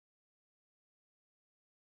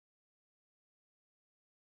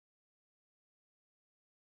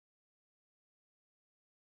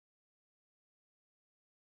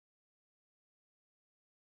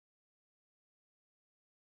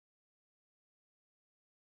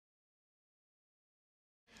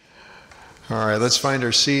All right, let's find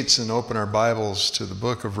our seats and open our Bibles to the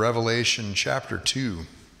book of Revelation, chapter 2.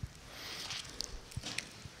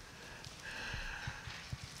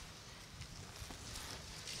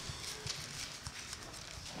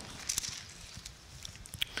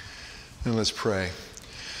 And let's pray.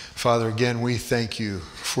 Father, again, we thank you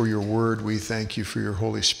for your word. We thank you for your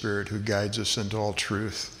Holy Spirit who guides us into all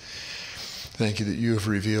truth. Thank you that you have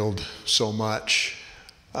revealed so much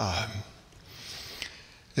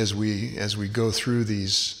as we go through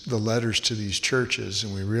the letters to these churches,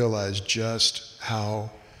 and we realize just how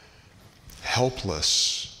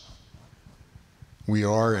helpless we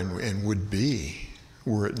are and would be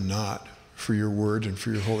were it not for your word and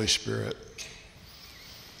for your Holy Spirit.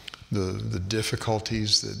 The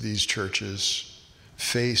difficulties that these churches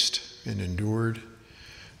faced and endured,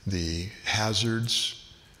 the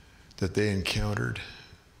hazards that they encountered,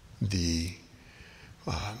 the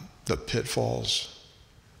pitfalls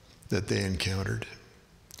that they encountered,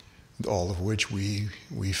 all of which we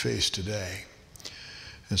face today.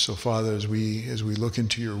 And so, Father, as we look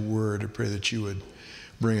into your word, I pray that you would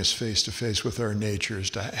bring us face to face with our natures,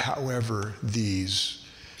 to however these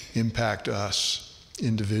impact us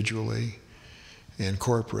individually and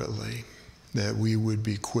corporately, that we would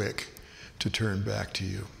be quick to turn back to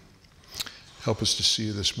you. Help us to see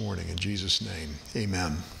you this morning. In Jesus' name,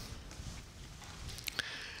 amen.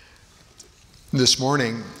 This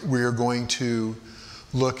morning, we are going to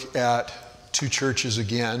look at two churches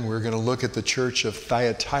again. We're going to look at the church of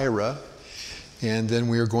Thyatira, and then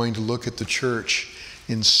we are going to look at the church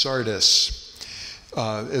in Sardis.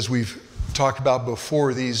 As we've talked about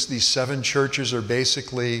before, these seven churches are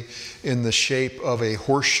basically in the shape of a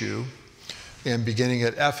horseshoe. And beginning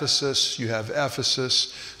at Ephesus, you have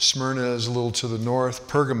Ephesus. Smyrna is a little to the north,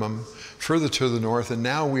 Pergamum further to the north, and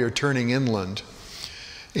now we are turning inland.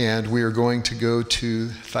 And we are going to go to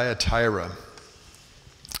Thyatira.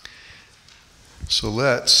 So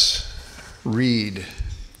let's read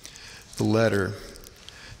the letter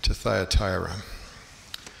to Thyatira.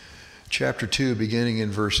 Chapter 2, beginning in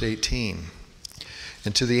verse 18.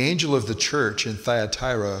 And to the angel of the church in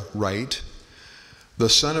Thyatira write, the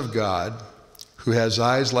Son of God, who has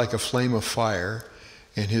eyes like a flame of fire,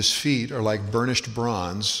 and his feet are like burnished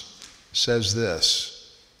bronze, says this: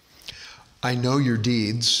 I know your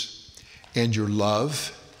deeds, and your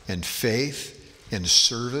love, and faith, and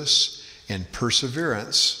service, and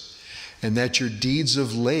perseverance, and that your deeds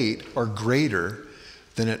of late are greater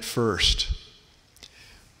than at first.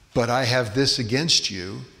 But I have this against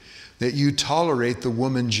you, that you tolerate the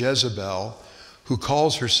woman Jezebel, who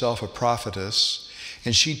calls herself a prophetess,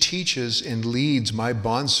 and she teaches and leads my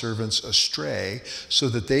bondservants astray, so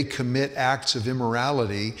that they commit acts of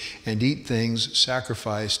immorality and eat things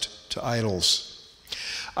sacrificed to idols.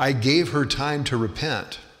 I gave her time to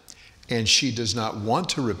repent, and she does not want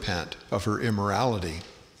to repent of her immorality.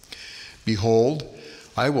 Behold,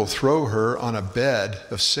 I will throw her on a bed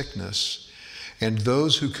of sickness, and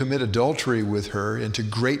those who commit adultery with her into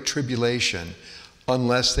great tribulation,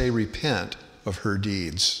 unless they repent of her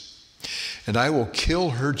deeds. And I will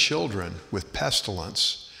kill her children with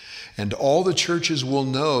pestilence, and all the churches will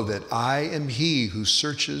know that I am he who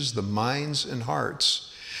searches the minds and hearts,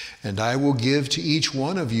 and I will give to each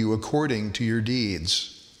one of you according to your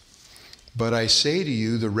deeds. But I say to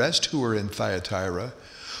you, the rest who are in Thyatira,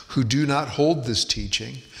 who do not hold this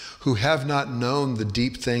teaching, who have not known the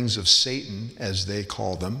deep things of Satan, as they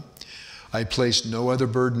call them, I place no other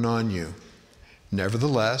burden on you.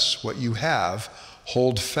 Nevertheless, what you have,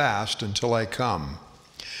 hold fast until I come.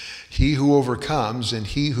 He who overcomes and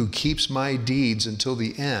he who keeps my deeds until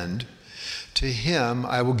the end, to him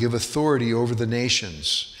I will give authority over the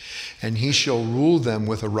nations, and he shall rule them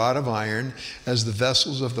with a rod of iron, as the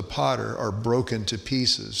vessels of the potter are broken to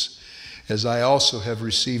pieces, as I also have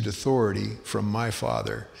received authority from my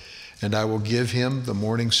Father. And I will give him the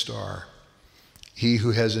morning star. He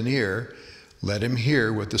who has an ear, let him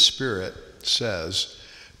hear what the Spirit says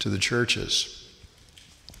to the churches.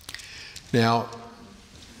 Now,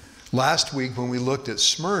 last week when we looked at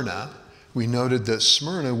Smyrna, we noted that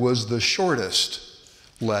Smyrna was the shortest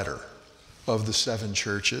letter of the seven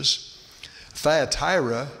churches.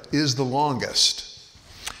 Thyatira is the longest.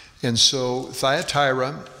 And so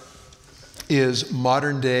Thyatira is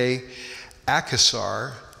modern-day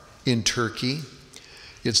Akhisar in Turkey.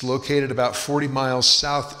 It's located about 40 miles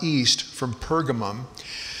southeast from Pergamum.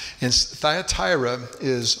 And Thyatira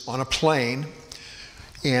is on a plain,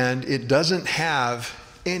 and it doesn't have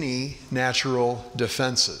any natural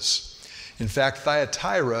defenses. In fact,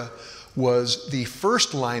 Thyatira was the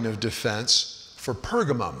first line of defense for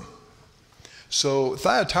Pergamum. So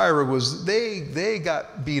Thyatira they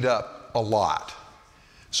got beat up a lot.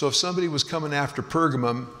 So if somebody was coming after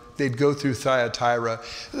Pergamum, they'd go through Thyatira.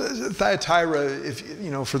 Thyatira,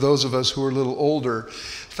 for those of us who are a little older,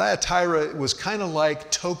 Thyatira was kind of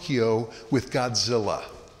like Tokyo with Godzilla.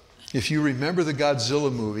 If you remember the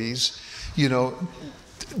Godzilla movies,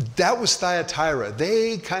 that was Thyatira.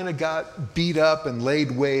 They kind of got beat up and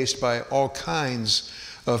laid waste by all kinds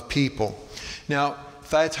of people. Now,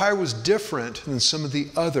 Thyatira was different than some of the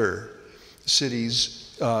other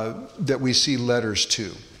cities that we see letters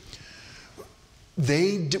to.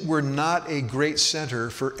 They were not a great center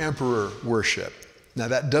for emperor worship. Now,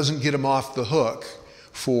 that doesn't get them off the hook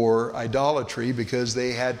for idolatry, because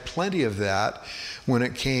they had plenty of that when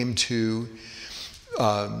it came to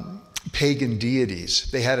pagan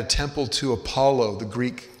deities. They had a temple to Apollo, the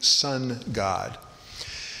Greek sun god.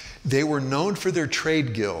 They were known for their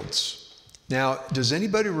trade guilds. Now, does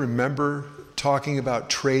anybody remember talking about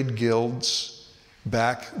trade guilds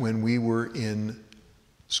back when we were in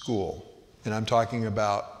school? And I'm talking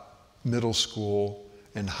about middle school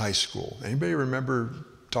and high school. Anybody remember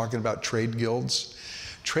talking about trade guilds?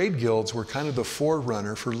 Trade guilds were kind of the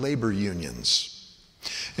forerunner for labor unions.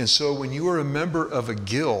 And so when you were a member of a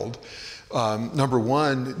guild, number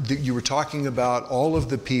one, you were talking about all of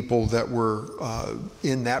the people that were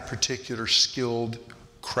in that particular skilled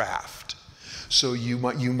craft. So you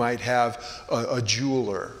might have a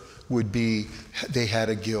jeweler they had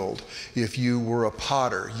a guild. If you were a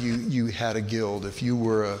potter, you had a guild. If you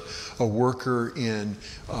were a worker in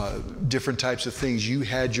different types of things, you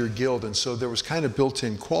had your guild. And so there was kind of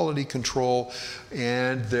built-in quality control,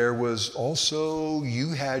 and there was also,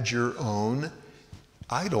 you had your own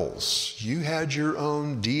idols. You had your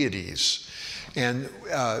own deities. And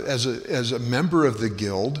as a member of the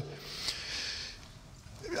guild,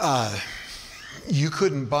 you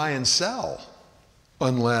couldn't buy and sell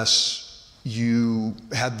unless you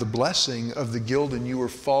had the blessing of the guild and you were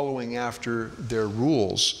following after their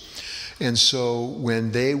rules. And so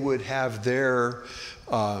when they would have their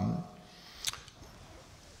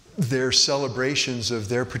celebrations of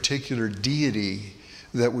their particular deity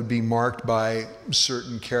that would be marked by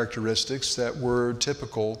certain characteristics that were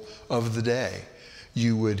typical of the day,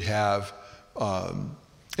 you would have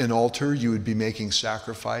an altar, you would be making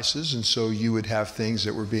sacrifices, and so you would have things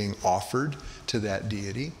that were being offered to that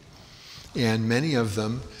deity. And many of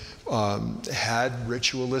them had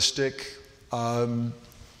ritualistic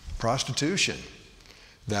prostitution.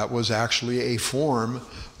 That was actually a form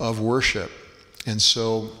of worship. And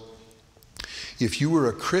so if you were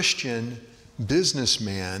a Christian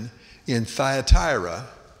businessman in Thyatira,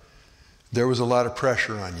 there was a lot of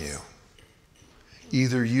pressure on you.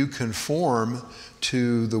 Either you conform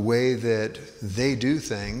to the way that they do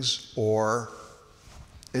things, or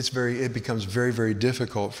it becomes very, very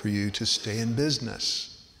difficult for you to stay in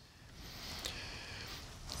business.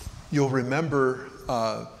 You'll remember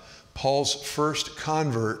Paul's first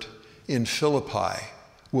convert in Philippi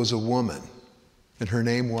was a woman, and her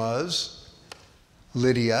name was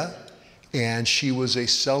Lydia, and she was a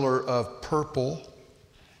seller of purple,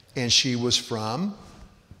 and she was from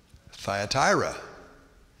Thyatira.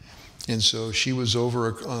 And so she was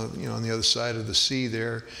over, on the other side of the sea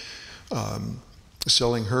there,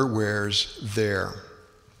 selling her wares there.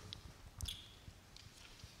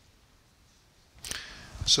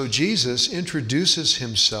 So Jesus introduces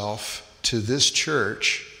himself to this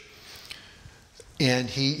church, and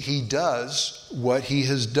he does what he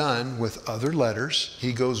has done with other letters.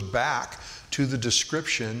 He goes back to the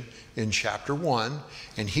description in chapter 1,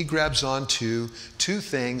 and he grabs onto two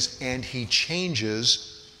things, and he changes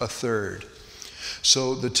a third.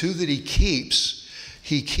 So the two that he keeps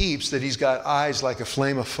that he's got eyes like a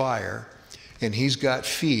flame of fire, and he's got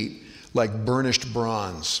feet like burnished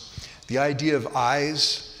bronze. The idea of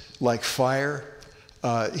eyes like fire,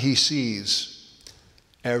 he sees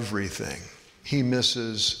everything. He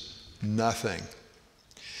misses nothing.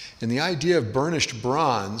 And the idea of burnished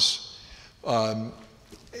bronze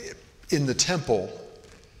in the temple,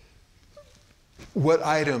 what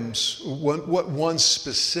one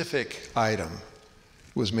specific item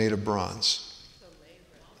was made of bronze?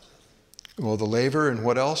 Well, the laver, and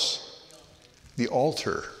what else? The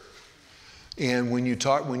altar. And when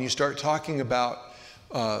you start talking about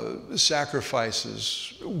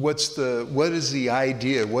sacrifices, what is the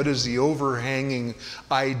idea? What is the overhanging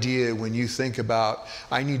idea when you think about,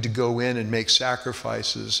 I need to go in and make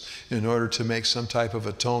sacrifices in order to make some type of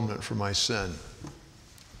atonement for my sin?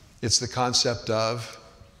 It's the concept of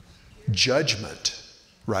judgment,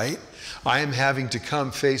 right? I am having to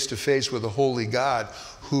come face to face with a holy God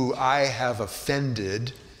who I have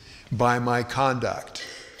offended by my conduct.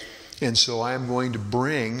 And so I am going to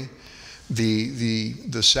bring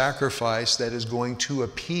the sacrifice that is going to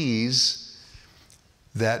appease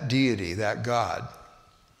that deity, that God.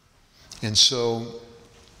 And so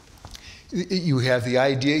you have the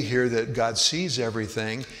idea here that God sees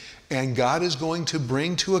everything, and God is going to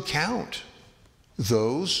bring to account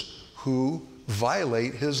those who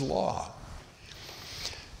violate his law.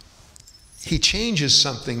 He changes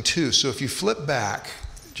something too. So if you flip back,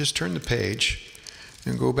 just turn the page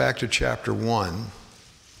and go back to chapter 1.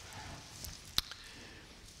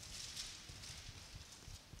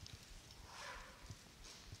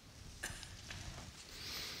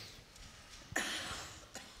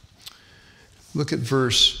 Look at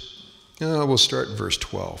we'll start in verse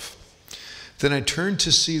 12. Then I turned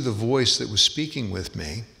to see the voice that was speaking with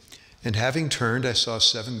me, and having turned, I saw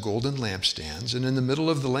 7 golden lampstands, and in the middle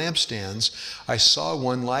of the lampstands, I saw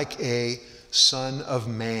one like a son of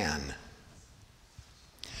man.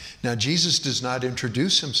 Now, Jesus does not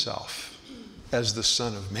introduce himself as the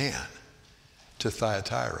Son of Man to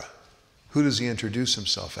Thyatira. Who does he introduce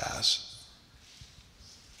himself as?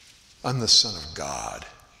 I'm the Son of God.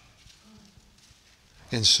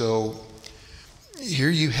 And so here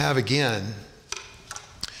you have again,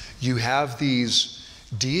 you have these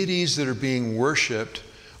deities that are being worshiped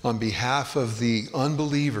on behalf of the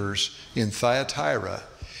unbelievers in Thyatira,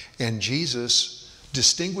 and Jesus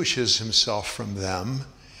distinguishes himself from them.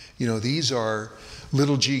 You know, these are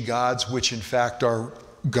little g gods, which in fact are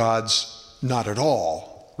gods not at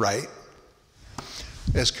all, right?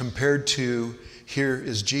 As compared to, here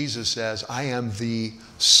is Jesus as, I am the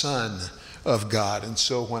Son of God. And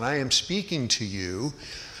so when I am speaking to you,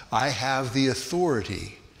 I have the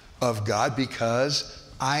authority of God because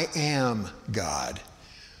I am God.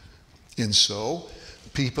 And so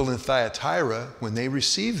people in Thyatira, when they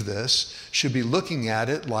receive this, should be looking at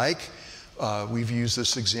it like, we've used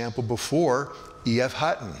this example before, E.F.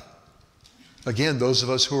 Hutton. Again, those of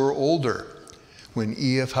us who are older, when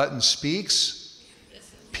E.F. Hutton speaks,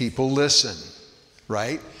 people listen,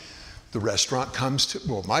 right? The restaurant comes to,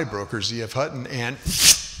 well, my broker's E.F. Hutton, and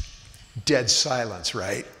dead silence,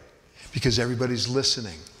 right? Because everybody's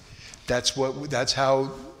listening. That's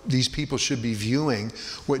how these people should be viewing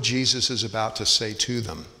what Jesus is about to say to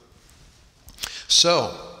them.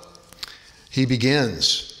 So, he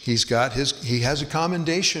begins. He has a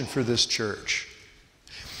commendation for this church.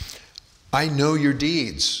 I know your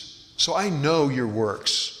deeds, so I know your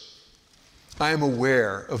works. I am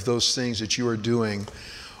aware of those things that you are doing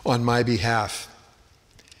on my behalf,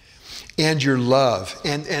 and your love.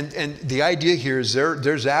 And the idea here is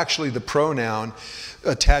there's actually the pronoun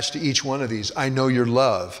attached to each one of these. I know your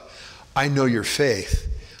love. I know your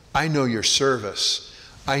faith. I know your service.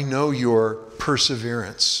 I know your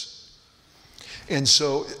perseverance. And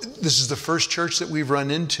so this is the first church that we've run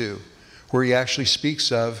into where he actually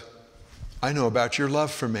speaks of, I know about your love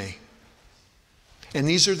for me. And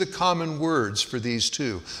these are the common words for these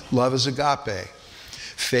two. Love is agape.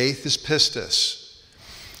 Faith is pistis.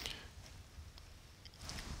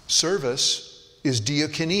 Service is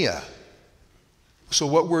diakonia. So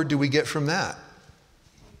what word do we get from that?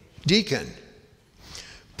 Deacon.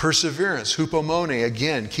 Perseverance, hupomone,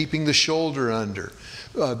 again, keeping the shoulder under.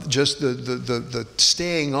 Just the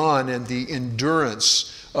staying on and the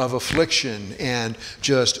endurance of affliction and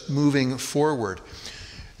just moving forward.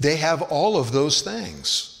 They have all of those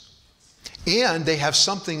things. And they have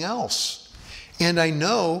something else. And I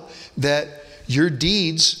know that your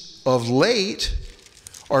deeds of late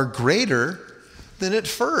are greater than at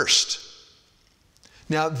first.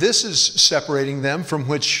 Now, this is separating them from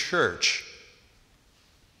which church?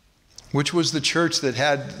 Which was the church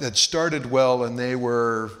that started well and they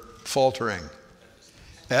were faltering?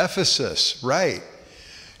 Ephesus, right.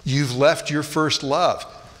 You've left your first love.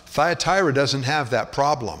 Thyatira doesn't have that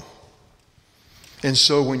problem. And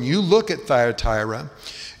so when you look at Thyatira,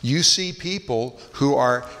 you see people who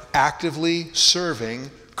are actively serving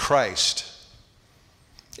Christ.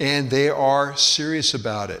 And they are serious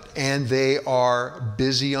about it. And they are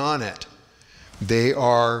busy on it. They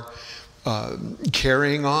are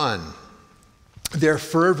carrying on. Their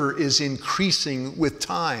fervor is increasing with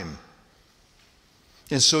time.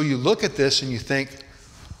 And so you look at this and you think,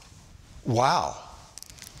 wow,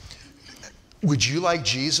 would you like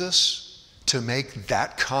Jesus to make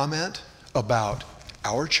that comment about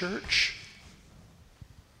our church?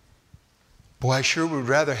 Boy, I sure would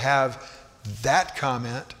rather have that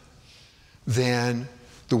comment than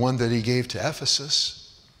the one that he gave to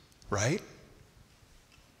Ephesus, right?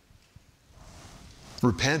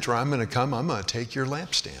 Repent or I'm going to take your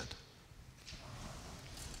lampstand.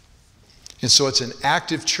 And so it's an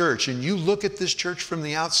active church. And you look at this church from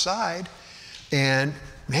the outside and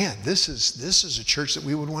man, this is a church that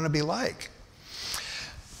we would want to be like.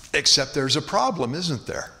 Except there's a problem, isn't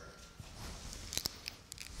there?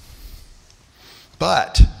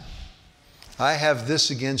 But I have this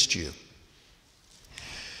against you,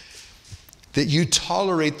 that you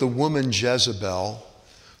tolerate the woman Jezebel,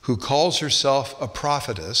 who calls herself a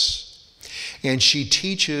prophetess, and she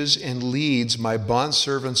teaches and leads my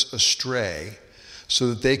bondservants astray, so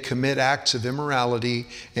that they commit acts of immorality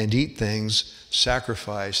and eat things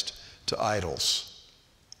sacrificed to idols.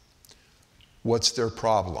 What's their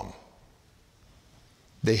problem?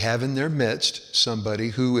 They have in their midst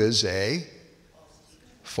somebody who is a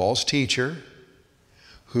false teacher,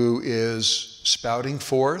 who is spouting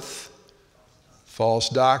forth false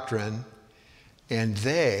doctrine, and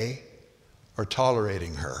they are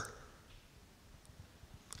tolerating her.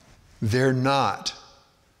 They're not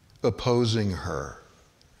opposing her.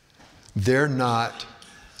 They're not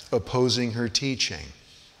opposing her teaching.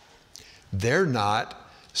 They're not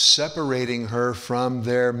separating her from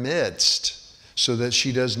their midst so that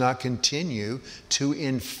she does not continue to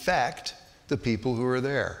infect the people who are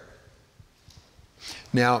there.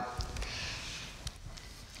 Now,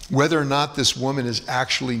 whether or not this woman is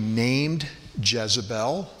actually named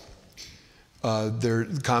Jezebel, their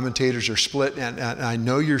commentators are split, and I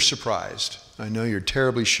know you're surprised. I know you're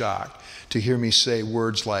terribly shocked to hear me say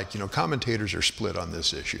words like, commentators are split on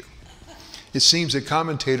this issue. It seems that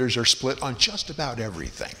commentators are split on just about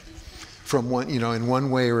everything from one, in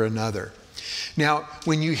one way or another. Now,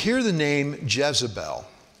 when you hear the name Jezebel,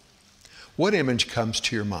 what image comes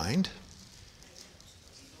to your mind?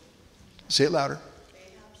 Say it louder.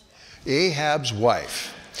 Ahab's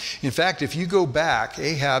wife. In fact, if you go back,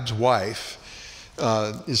 Ahab's wife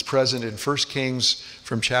is present in 1 Kings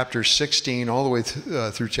from chapter 16 all the way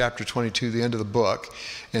through chapter 22, the end of the book,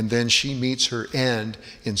 and then she meets her end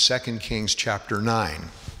in 2 Kings chapter 9.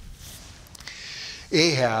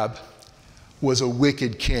 Ahab was a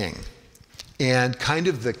wicked king, and kind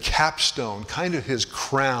of the capstone, kind of his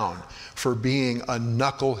crown for being a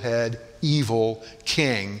knucklehead, evil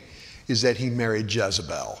king is that he married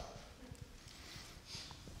Jezebel.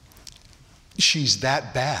 She's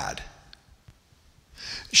that bad.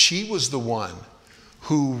 She was the one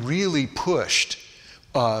who really pushed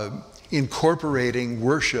incorporating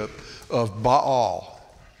worship of Baal.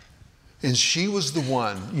 And she was the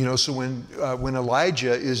one, so when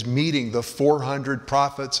Elijah is meeting the 400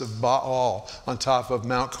 prophets of Baal on top of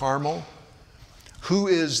Mount Carmel, who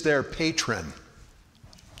is their patron?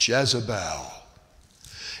 Jezebel.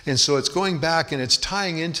 And so it's going back and it's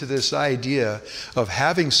tying into this idea of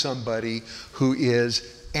having somebody who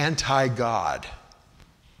is anti-God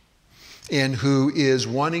and who is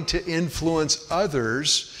wanting to influence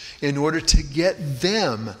others in order to get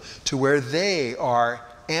them to where they are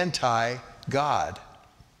anti-God.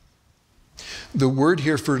 The word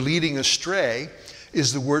here for leading astray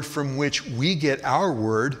is the word from which we get our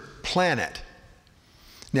word planet.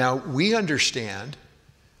 Now, we understand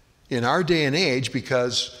in our day and age,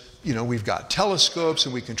 because we've got telescopes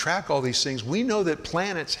and we can track all these things, we know that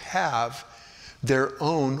planets have their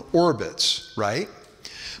own orbits, right?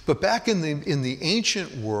 But back in the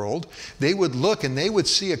ancient world, they would look and they would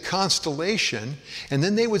see a constellation, and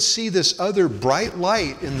then they would see this other bright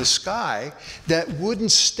light in the sky that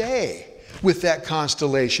wouldn't stay with that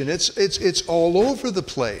constellation. It's all over the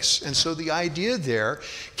place. And so the idea there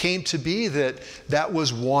came to be that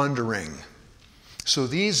was wandering. So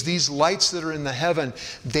these lights that are in the heaven,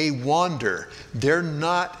 they wander. They're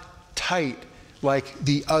not tight like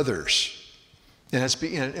the others. And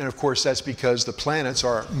of course, that's because the planets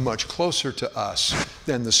are much closer to us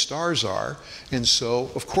than the stars are. And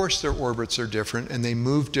so, of course, their orbits are different and they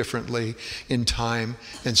move differently in time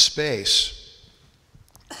and space.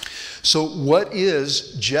 So what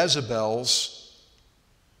is Jezebel's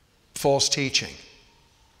false teaching?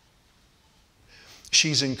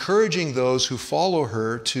 She's encouraging those who follow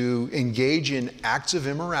her to engage in acts of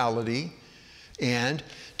immorality and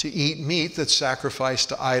to eat meat that's sacrificed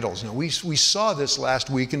to idols. Now, we saw this last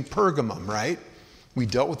week in Pergamum, right? We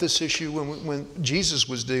dealt with this issue when Jesus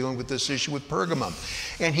was dealing with this issue with Pergamum.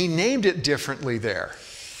 And he named it differently there.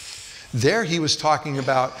 There he was talking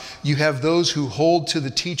about, you have those who hold to the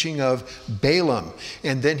teaching of Balaam.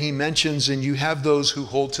 And then he mentions, and you have those who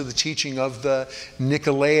hold to the teaching of the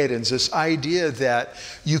Nicolaitans. This idea that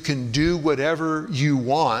you can do whatever you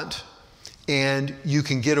want and you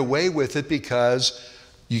can get away with it because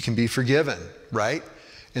you can be forgiven, right?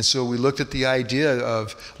 And so we looked at the idea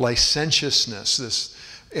of licentiousness.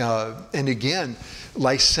 And again,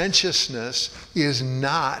 licentiousness is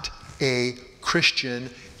not a Christian,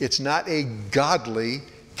 it's not a godly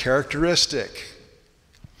characteristic.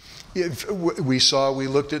 We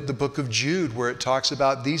looked at the book of Jude where it talks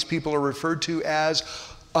about these people are referred to as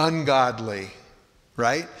ungodly,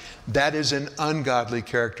 right? That is an ungodly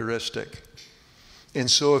characteristic. And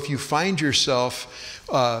so if you find yourself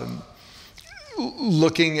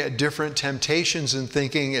looking at different temptations and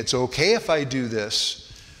thinking it's okay if I do this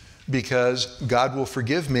because God will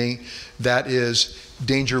forgive me, that is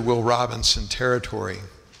Danger Will Robinson territory.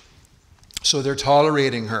 So they're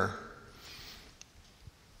tolerating her.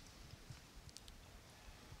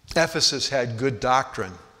 Ephesus had good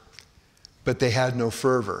doctrine, but they had no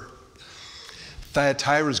fervor.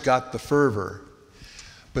 Thyatira's got the fervor,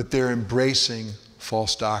 but they're embracing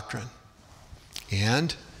false doctrine.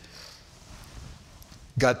 And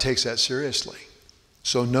God takes that seriously.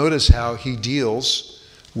 So notice how he deals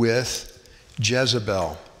with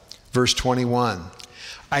Jezebel. Verse 21,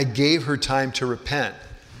 I gave her time to repent.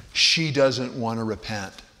 She doesn't want to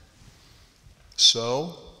repent.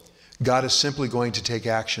 So God is simply going to take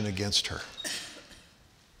action against her.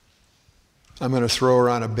 I'm going to throw her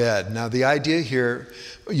on a bed. Now the idea here,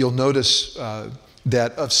 you'll notice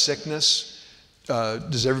that of sickness.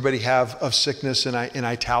 Does everybody have of sickness in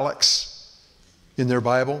italics in their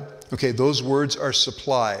Bible? Okay, those words are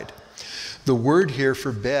supplied. The word here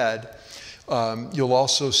for bed, you'll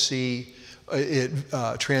also see it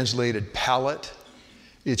translated pallet.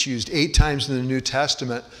 It's used 8 times in the New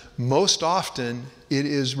Testament. Most often it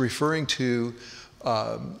is referring to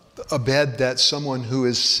a bed that someone who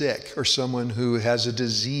is sick or someone who has a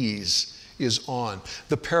disease is on.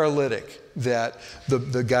 The paralytic that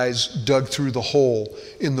the guys dug through the hole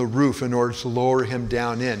in the roof in order to lower him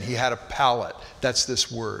down in. He had a pallet. That's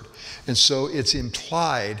this word. And so it's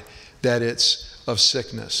implied that it's of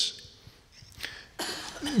sickness.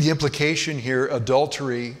 The implication here,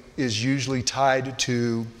 adultery is usually tied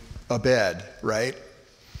to a bed, right?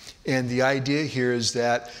 And the idea here is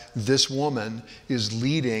that this woman is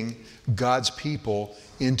leading God's people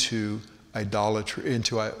into idolatry,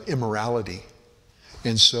 into immorality.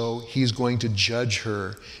 And so he's going to judge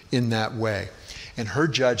her in that way. And her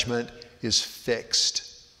judgment is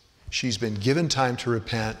fixed. She's been given time to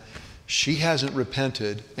repent. She hasn't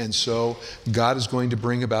repented. And so God is going to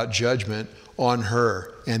bring about judgment on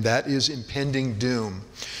her. And that is impending doom.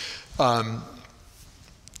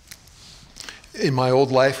 In my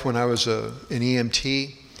old life, when I was an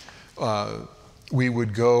EMT, we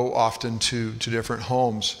would go often to different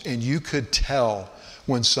homes, and you could tell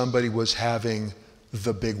when somebody was having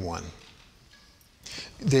the big one.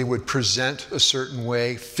 They would present a certain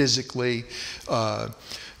way physically,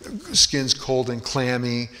 skin's cold and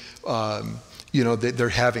clammy, they're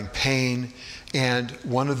having pain, and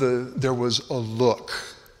there was a look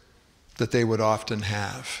that they would often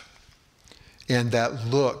have. And that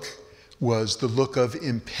look was the look of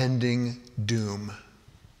impending doom.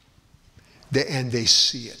 And they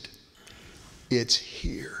see it. It's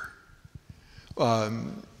here.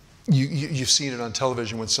 You've seen it on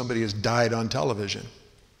television when somebody has died on television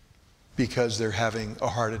because they're having a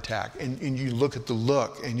heart attack. And you look at the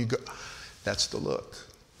look and you go, that's the look.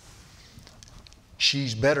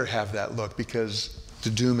 She's better have that look because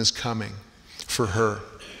the doom is coming for her.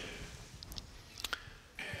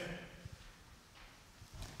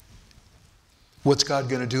 What's God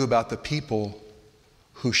going to do about the people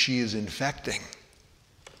who she is infecting?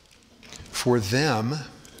 For them,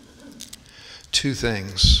 2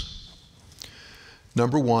 things.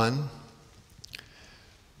 Number 1,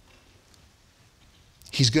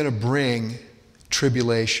 he's going to bring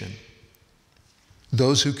tribulation.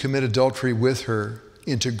 Those who commit adultery with her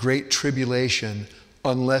into great tribulation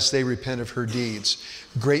unless they repent of her deeds.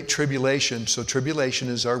 Great tribulation, so tribulation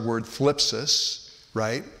is our word thlipsis,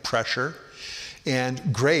 right? Pressure.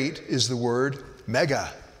 And great is the word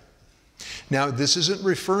mega. Now, this isn't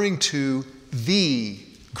referring to the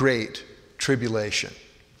great tribulation.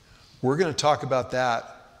 We're going to talk about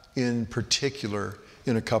that in particular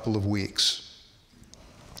in a couple of weeks.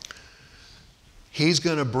 He's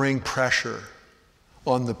going to bring pressure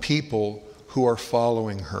on the people who are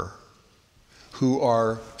following her, who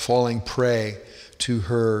are falling prey to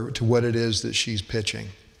her, to what it is that she's pitching.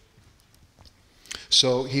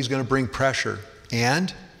 So he's going to bring pressure.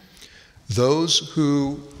 And those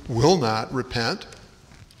who will not repent,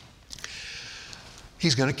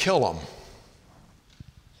 he's going to kill them.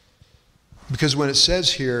 Because when it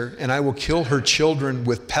says here, and I will kill her children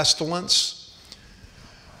with pestilence,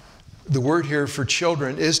 the word here for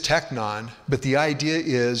children is teknon, but the idea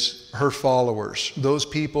is her followers, those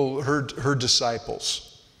people, her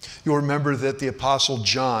disciples. You'll remember that the Apostle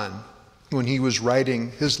John, when he was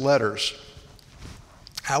writing his letters,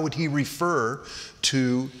 how would he refer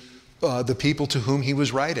to the people to whom he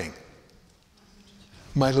was writing.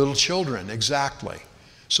 My little children, exactly.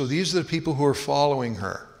 So these are the people who are following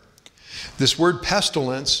her. This word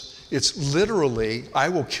pestilence, it's literally, I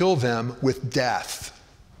will kill them with death.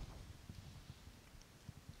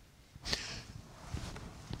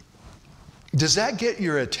 Does that get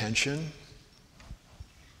your attention?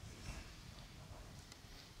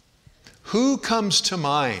 Who comes to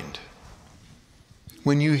mind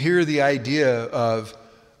when you hear the idea of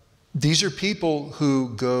these are people who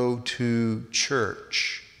go to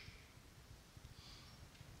church?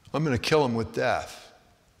 I'm going to kill them with death.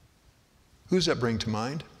 Who does that bring to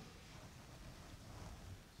mind?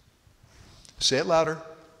 Say it louder.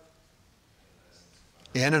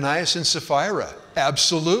 Ananias and Sapphira.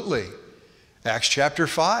 Absolutely. Acts chapter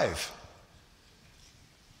 5.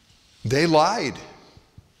 They lied.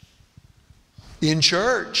 In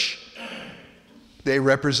church. They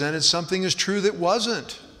represented something as true that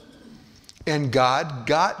wasn't. And God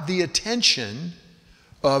got the attention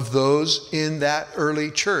of those in that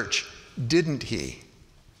early church, didn't he?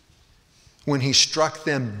 When he struck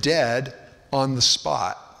them dead on the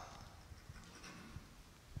spot.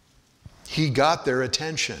 He got their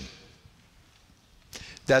attention.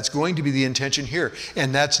 That's going to be the intention here.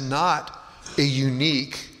 And that's not a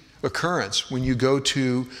unique occurrence. When you go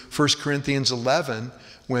to 1 Corinthians 11,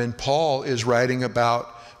 when Paul is writing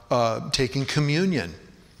about taking communion,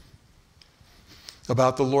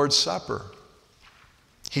 about the Lord's Supper,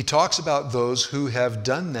 he talks about those who have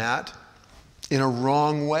done that in a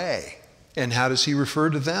wrong way. And how does he refer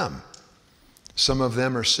to them? Some of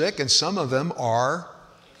them are sick and some of them are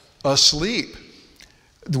asleep,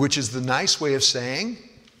 which is the nice way of saying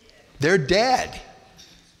they're dead.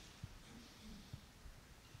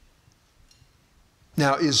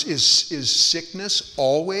 Now, is sickness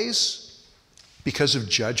always because of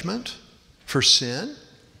judgment for sin?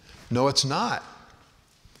 No, it's not.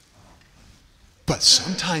 But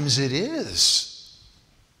sometimes it is.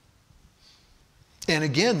 And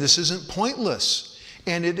again, this isn't pointless.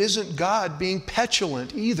 And it isn't God being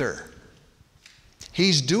petulant either.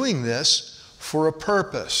 He's doing this for a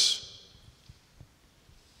purpose.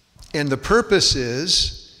 And the purpose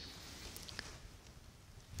is,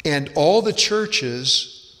 and all the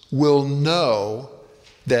churches will know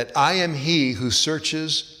that I am he who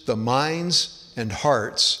searches the minds and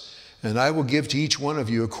hearts, and I will give to each one of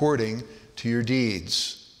you according to your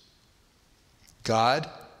deeds. God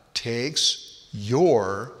takes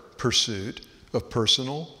your pursuit of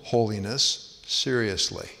personal holiness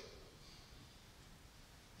seriously.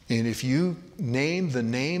 And if you name the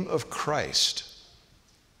name of Christ,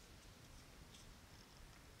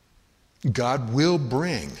 God will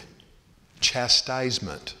bring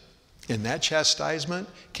chastisement. And that chastisement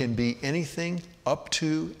can be anything up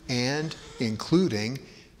to and including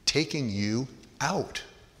taking you out.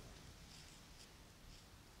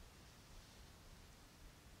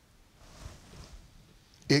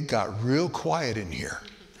 It got real quiet in here.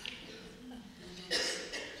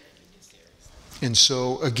 And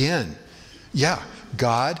so again, yeah,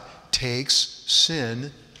 God takes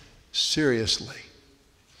sin seriously.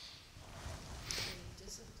 He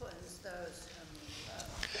disciplines those whom he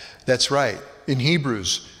loves. That's right. In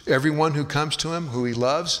Hebrews, everyone who comes to him, who he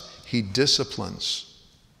loves, he disciplines.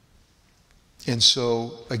 And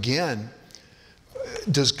so again,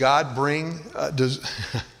 does God bring,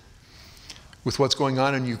 with what's going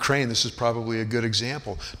on in Ukraine, this is probably a good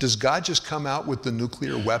example. Does God just come out with the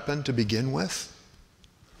nuclear weapon to begin with?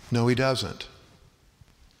 No, he doesn't.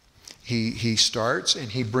 He starts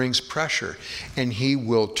and he brings pressure. And he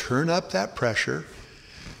will turn up that pressure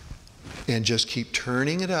and just keep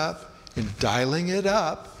turning it up and dialing it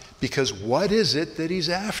up, because what is it that he's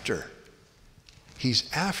after?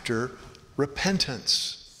 He's after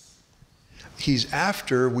repentance. He's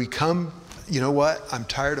after we come, you know what, I'm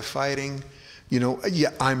tired of fighting. You know, yeah,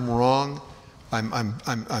 I'm wrong.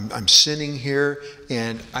 I'm sinning here,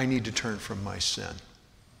 and I need to turn from my sin.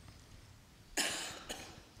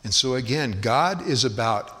 And so again, God is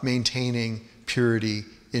about maintaining purity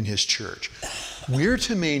in his church. We're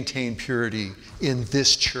to maintain purity in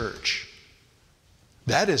this church.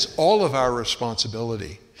 That is all of our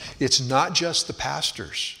responsibility. It's not just the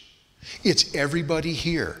pastors. It's everybody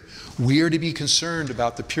here. We are to be concerned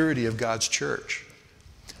about the purity of God's church.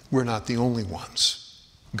 We're not the only ones.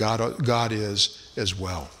 God is as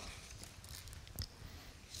well.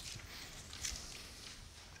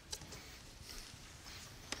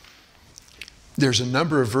 There's a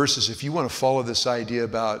number of verses, if you want to follow this idea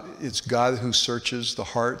about it's God who searches the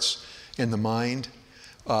hearts and the mind.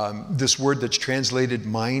 This word that's translated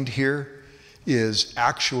mind here is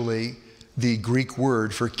actually the Greek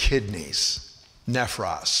word for kidneys,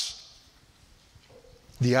 nephros.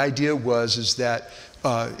 The idea is that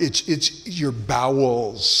it's your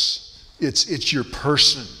bowels, it's your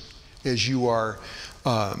person as you are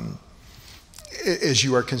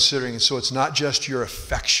considering it. So it's not just your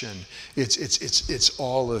affection; it's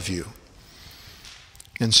all of you.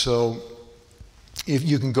 And so, if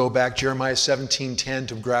you can go back Jeremiah 17:10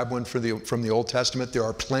 to grab one from the Old Testament, there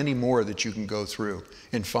are plenty more that you can go through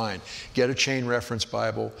and find. Get a chain reference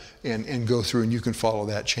Bible and go through, and you can follow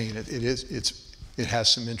that chain. It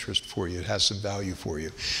has some interest for you. It has some value for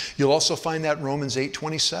you. You'll also find that in Romans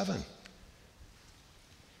 8:27.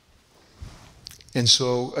 And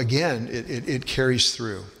so, again, it carries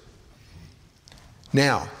through.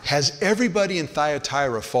 Now, has everybody in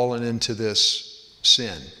Thyatira fallen into this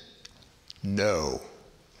sin? No.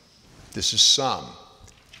 This is some.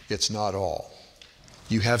 It's not all.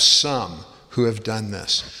 You have some who have done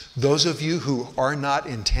this. Those of you who are not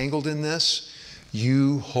entangled in this,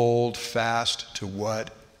 you hold fast to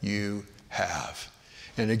what you have.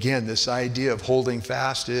 And again, this idea of holding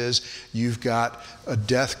fast is you've got a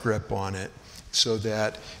death grip on it so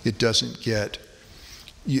that it doesn't get,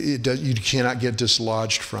 you cannot get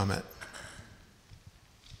dislodged from it.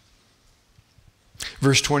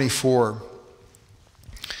 Verse 24,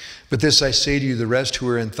 but this I say to you, the rest who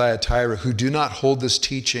are in Thyatira, who do not hold this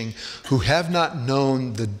teaching, who have not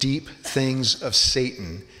known the deep things of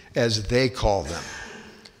Satan, as they call them,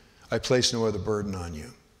 I place no other burden on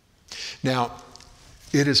you. Now,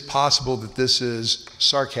 it is possible that this is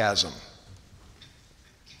sarcasm.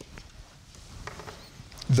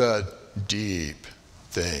 The deep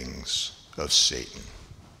things of Satan.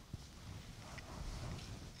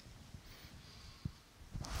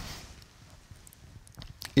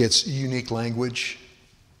 It's unique language.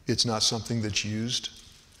 It's not something that's used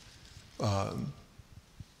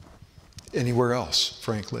anywhere else,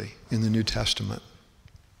 frankly, in the New Testament.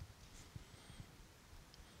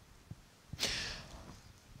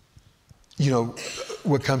 You know,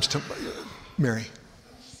 what comes to Mary?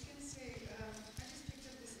 I was just going to say, I just picked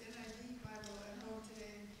up this NIV Bible at home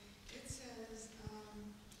today. It says,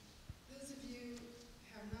 those of you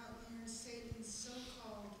have not learned Satan's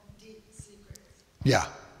so-called deep secrets. Yeah.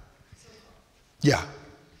 So-called. Yeah.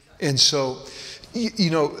 And so, you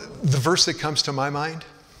know, the verse that comes to my mind,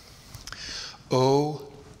 oh,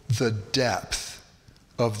 the depth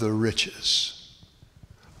of the riches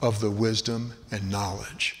of the wisdom and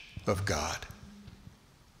knowledge of God.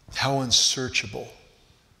 How unsearchable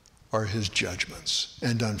are his judgments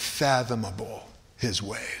and unfathomable his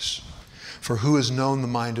ways. For who has known the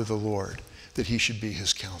mind of the Lord that he should be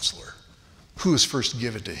his counselor? Who has first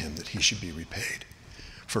given to him that he should be repaid?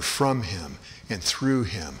 For from him and through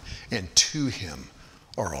him and to him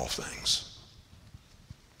are all things.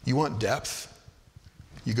 You want depth?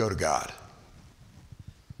 You go to God.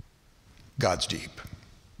 God's deep.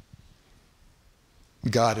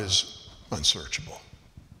 God is unsearchable.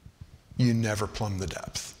 You never plumb the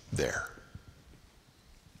depth there.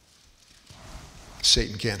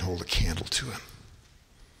 Satan can't hold a candle to him.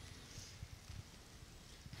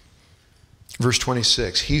 Verse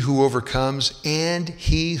 26, he who overcomes and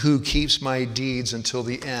he who keeps my deeds until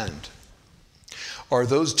the end. Are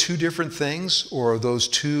those two different things, or are those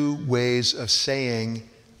two ways of saying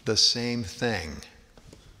the same thing?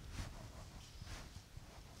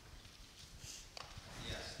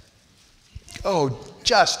 Oh,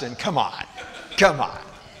 Justin, come on. Come on.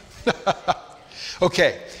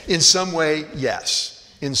 Okay, in some way,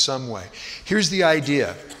 yes. In some way. Here's the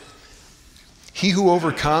idea. He who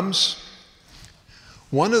overcomes,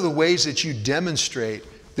 one of the ways that you demonstrate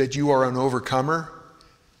that you are an overcomer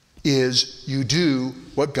is you do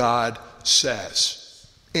what God says.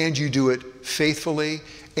 And you do it faithfully,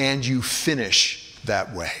 and you finish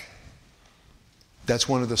that way. That's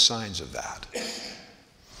one of the signs of that.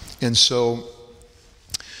 And so,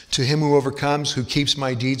 to him who overcomes, who keeps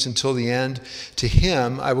my deeds until the end, to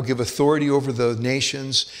him I will give authority over the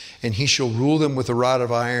nations, and he shall rule them with a rod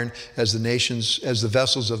of iron, as the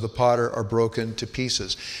vessels of the potter are broken to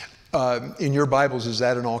pieces. In your Bibles, is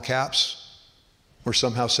that in all caps or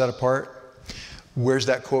somehow set apart? Where's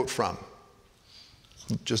that quote from?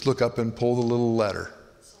 Just look up and pull the little letter.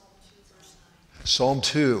 Psalm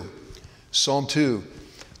 2. Psalm 2.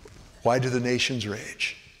 Why do the nations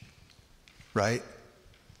rage? Right?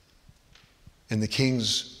 And the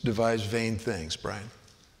kings devise vain things, Brian.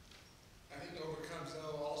 I think overcomes,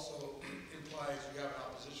 though, also implies you have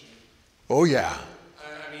opposition. Oh, yeah.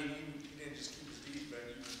 I mean, you didn't just keep his deeds, but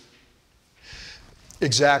you...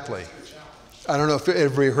 Exactly. I don't know if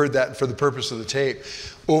everybody heard that for the purpose of the tape.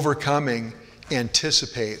 Overcoming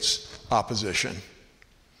anticipates opposition.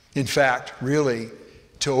 In fact, really,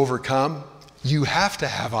 to overcome, you have to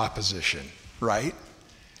have opposition, right?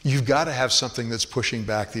 You've got to have something that's pushing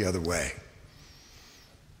back the other way.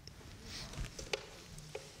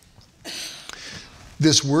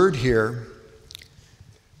 This word here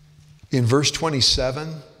in verse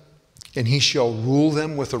 27, and he shall rule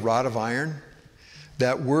them with a rod of iron.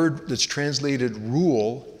 That word that's translated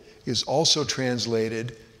rule is also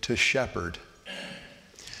translated to shepherd.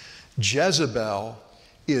 Jezebel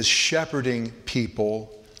is shepherding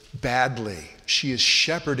people badly. She is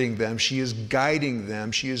shepherding them. She is guiding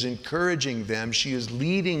them. She is encouraging them. She is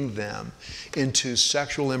leading them into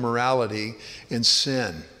sexual immorality and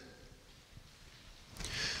sin.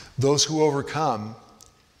 Those who overcome,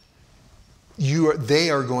 they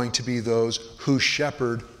are going to be those who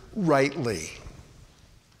shepherd rightly,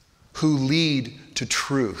 who lead to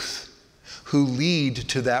truth, who lead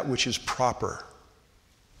to that which is proper.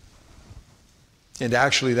 And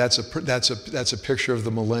actually, that's a picture of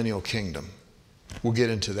the millennial kingdom. We'll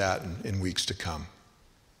get into that in weeks to come.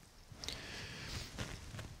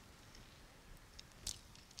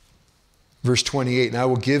 Verse 28, and I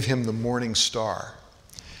will give him the morning star.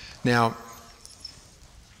 Now,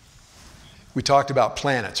 we talked about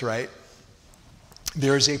planets, right?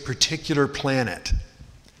 There is a particular planet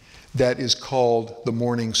that is called the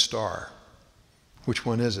morning star. Which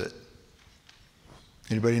one is it?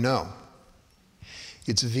 Anybody know?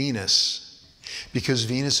 It's Venus. Because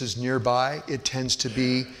Venus is nearby, it tends to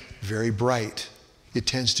be very bright. It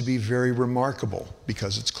tends to be very remarkable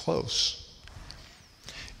because it's close.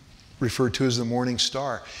 Referred to as the morning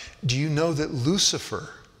star. Do you know that Lucifer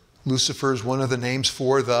is one of the names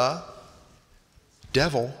for the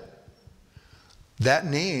devil? That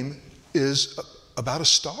name is about a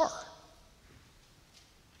star.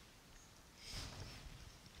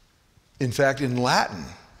 In fact, in Latin,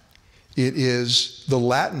 it is the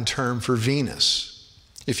Latin term for Venus.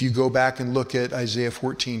 If you go back and look at Isaiah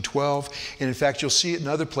 14:12, and in fact, you'll see it in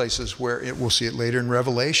other places we'll see it later in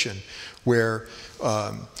Revelation, where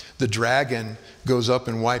the dragon goes up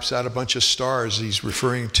and wipes out a bunch of stars. He's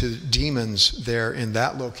referring to demons there in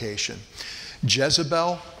that location.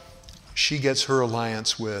 Jezebel, she gets her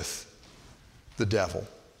alliance with the devil.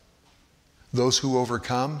 Those who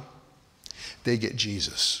overcome, they get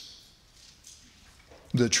Jesus,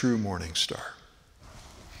 the true morning star.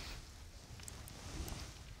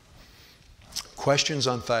 Questions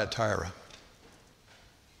on Thyatira?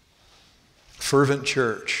 Fervent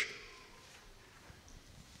church.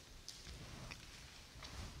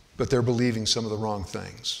 But they're believing some of the wrong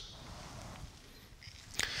things.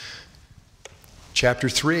 Chapter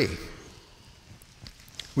 3.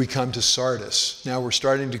 We come to Sardis. Now we're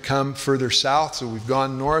starting to come further south, so we've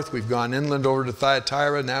gone north, we've gone inland over to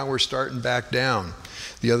Thyatira, now we're starting back down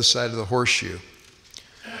the other side of the horseshoe.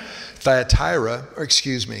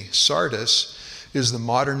 Sardis is the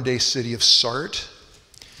modern day city of Sart.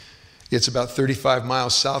 It's about 35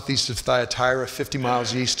 miles southeast of Thyatira, 50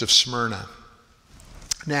 miles east of Smyrna.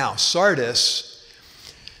 Now, Sardis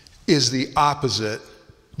is the opposite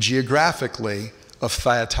geographically of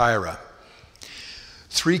Thyatira.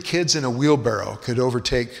 3 kids in a wheelbarrow could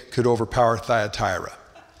overpower Thyatira.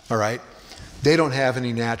 All right? They don't have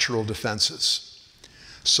any natural defenses.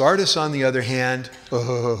 Sardis, on the other hand,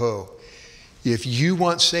 if you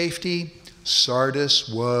want safety, Sardis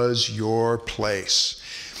was your place.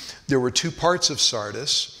 There were 2 parts of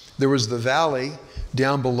Sardis. There was the valley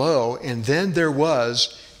down below, and then there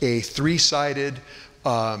was a 3-sided,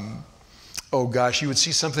 you would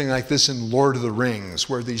see something like this in Lord of the Rings,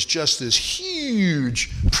 where there's just this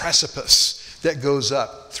huge precipice that goes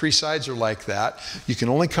up. 3 sides are like that. You can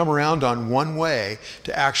only come around on one way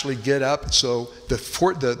to actually get up. So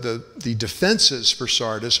the defenses for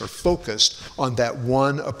Sardis are focused on that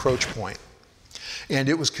one approach point. And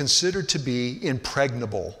it was considered to be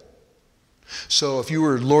impregnable. So if you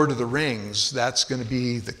were Lord of the Rings, that's going to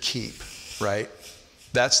be the keep, right?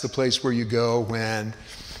 That's the place where you go when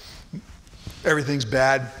everything's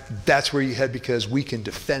bad. That's where you head because we can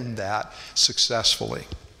defend that successfully.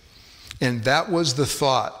 And that was the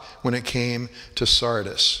thought when it came to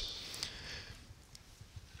Sardis.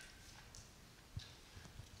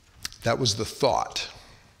 That was the thought.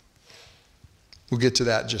 We'll get to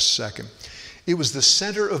that in just a second. It was the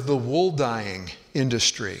center of the wool dyeing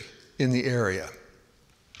industry in the area.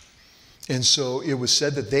 And so it was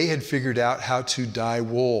said that they had figured out how to dye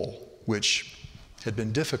wool, which had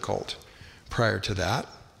been difficult prior to that,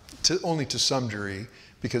 only to some degree.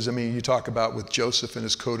 Because, I mean, you talk about with Joseph and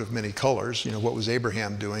his coat of many colors, what was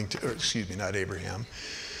Abraham doing not Abraham.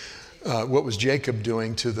 What was Jacob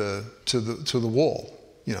doing to the wool?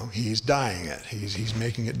 he's dyeing it. He's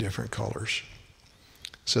making it different colors.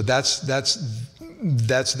 So that's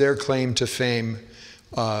their claim to fame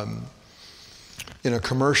in a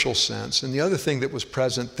commercial sense. And the other thing that was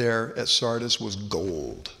present there at Sardis was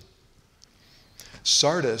gold.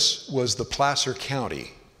 Sardis was the Placer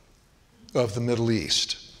County of the Middle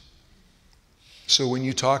East. So when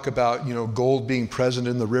you talk about, gold being present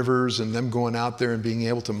in the rivers and them going out there and being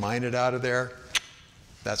able to mine it out of there,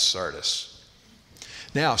 that's Sardis.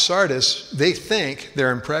 Now, Sardis, they think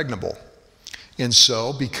they're impregnable. And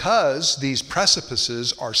so, because these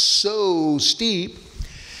precipices are so steep,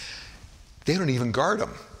 they don't even guard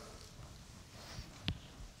them.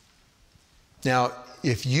 Now,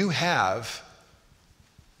 if you have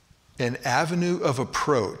an avenue of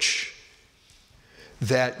approach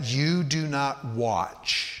that you do not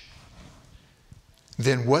watch,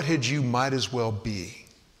 then what had you might as well be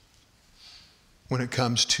when it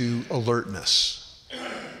comes to alertness?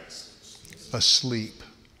 Asleep.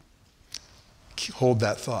 Hold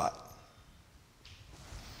that thought.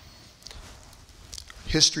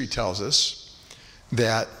 History tells us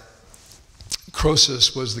that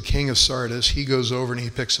Croesus was the king of Sardis. He goes over and he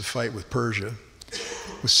picks a fight with Persia,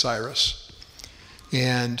 with Cyrus.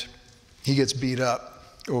 And he gets beat up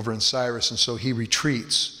over in Cyrus, and so he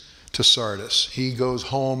retreats to Sardis. He goes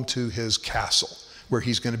home to his castle where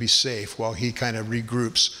he's going to be safe while he kind of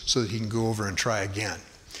regroups so that he can go over and try again.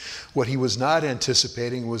 What he was not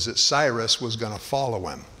anticipating was that Cyrus was going to follow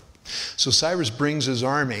him. So Cyrus brings his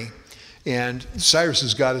army, and Cyrus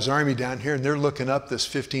has got his army down here, and they're looking up this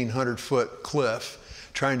 1,500-foot cliff,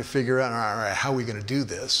 trying to figure out, all right, how are we going to do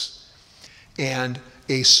this? And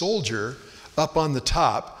a soldier up on the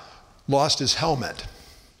top lost his helmet.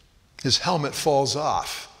 His helmet falls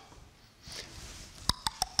off,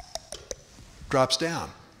 drops down.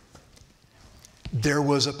 There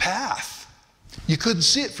was a path. You couldn't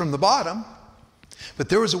see it from the bottom, but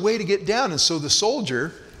there was a way to get down. And so the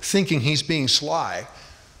soldier, thinking he's being sly,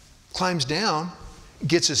 climbs down,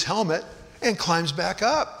 gets his helmet, and climbs back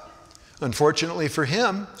up. Unfortunately for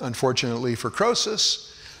him, unfortunately for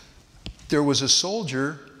Croesus, there was a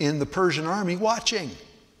soldier in the Persian army watching.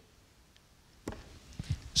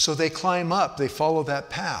 So they climb up, they follow that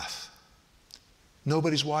path.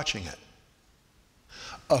 Nobody's watching it.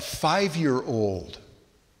 A 5-year-old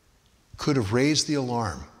could have raised the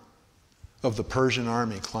alarm of the Persian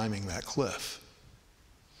army climbing that cliff.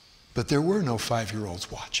 But there were no 5-year-olds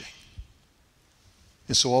watching.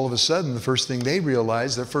 And so all of a sudden, the first thing they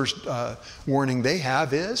realize, their first warning they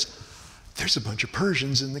have is, there's a bunch of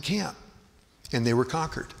Persians in the camp. And they were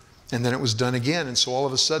conquered. And then it was done again. And so all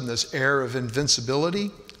of a sudden, this air of invincibility,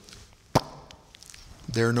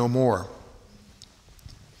 they're no more.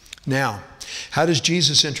 Now, how does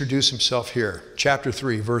Jesus introduce himself here? Chapter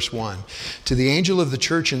 3, verse 1. To the angel of the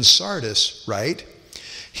church in Sardis, write,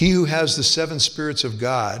 he who has the 7 spirits of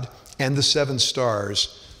God and the 7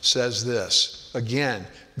 stars says this. Again,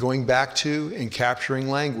 going back to and capturing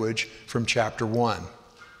language from chapter 1.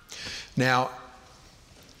 Now,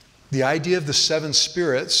 the idea of the 7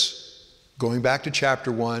 spirits, going back to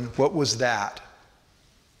chapter 1, what was that?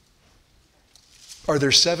 Are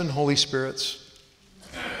there 7 Holy Spirits?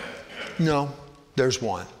 No, there's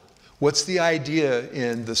one. What's the idea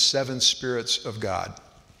in the 7 spirits of God?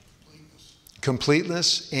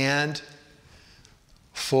 Completeness and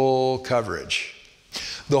full coverage.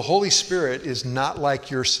 The Holy Spirit is not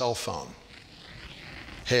like your cell phone.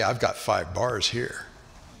 Hey, I've got 5 bars here.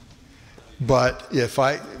 But if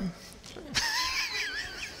I...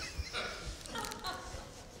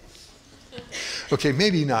 Okay,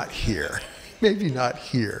 maybe not here. Maybe not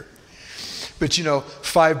here. But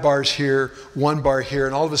 5 bars here, 1 bar here,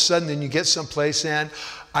 and all of a sudden then you get someplace and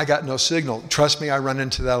I got no signal. Trust me, I run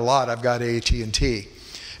into that a lot. I've got AT&T.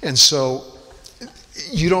 And so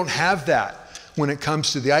you don't have that when it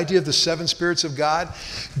comes to the idea of the 7 spirits of God.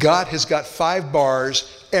 God has got 5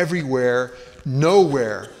 bars everywhere.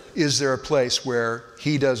 Nowhere is there a place where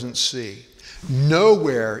he doesn't see.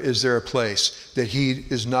 Nowhere is there a place that he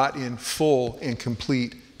is not in full and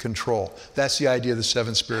complete control. That's the idea of the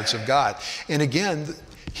 7 spirits of God. And again,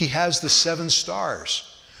 he has the 7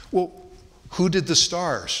 stars. Well, who did the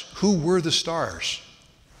stars? Who were the stars?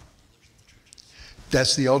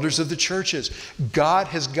 That's the elders of the churches. God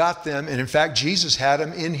has got them, and in fact, Jesus had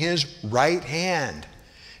them in his right hand.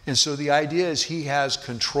 And so the idea is he has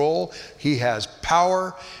control, he has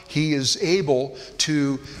power, he is able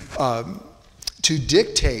to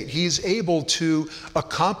dictate, he's able to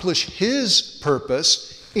accomplish his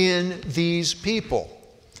purpose in these people.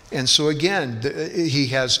 And so again, he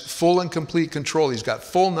has full and complete control. He's got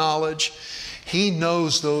full knowledge. He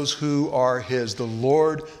knows those who are his. The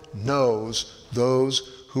Lord knows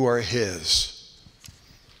those who are his.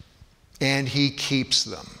 And he keeps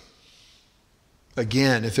them.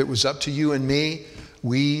 Again, if it was up to you and me,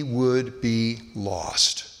 we would be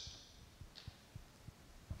lost.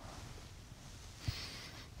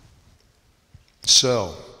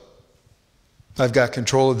 So, I've got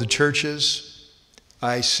control of the churches.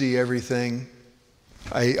 I see everything.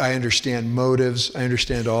 I understand motives. I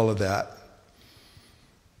understand all of that.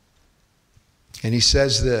 And he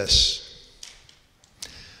says this,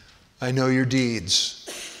 I know your deeds,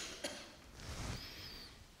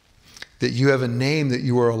 that you have a name that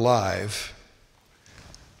you are alive,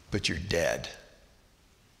 but you're dead.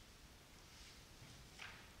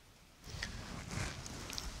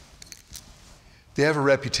 They have a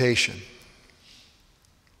reputation,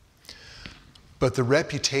 but the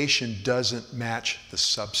reputation doesn't match the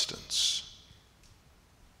substance.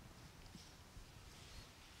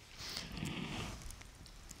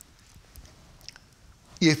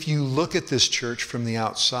 If you look at this church from the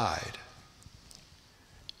outside,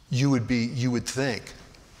 you would think,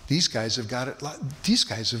 these guys have got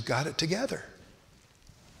it together.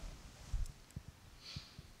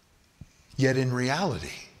 Yet in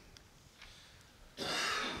reality,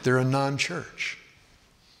 they're a non-church.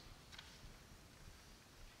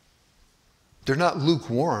 They're not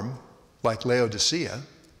lukewarm like Laodicea.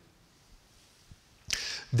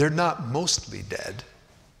 They're not mostly dead.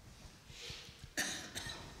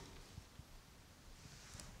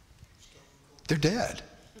 They're dead.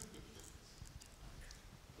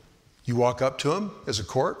 You walk up to them as a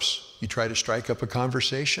corpse, you try to strike up a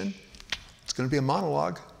conversation, it's going to be a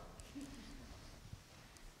monologue.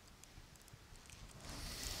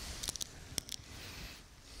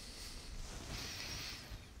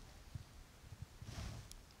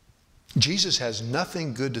 Jesus has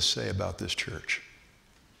nothing good to say about this church.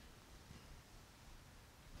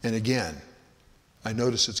 And again, I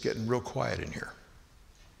notice it's getting real quiet in here.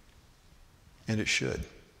 And it should.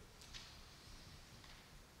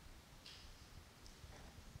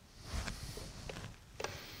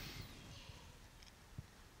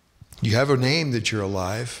 You have a name that you're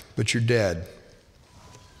alive, but you're dead.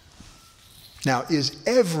 Now, is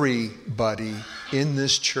everybody in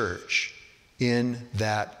this church in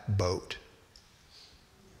that boat?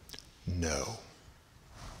 No.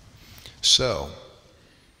 So,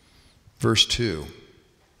 verse 2,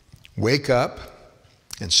 wake up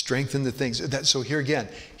and strengthen the things. So here again,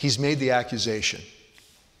 he's made the accusation.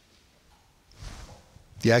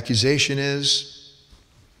 The accusation is,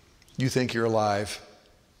 you think you're alive,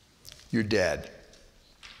 you're dead.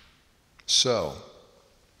 So,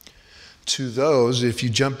 to those, if you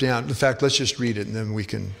jump down, in fact, let's just read it and then we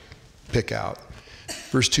can pick out.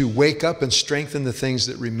 Verse 2, wake up and strengthen the things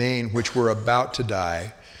that remain, which were about to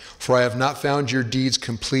die, for I have not found your deeds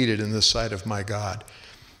completed in the sight of my God.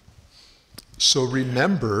 So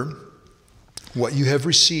remember what you have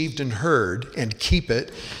received and heard, and keep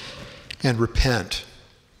it, and repent.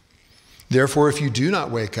 Therefore, if you do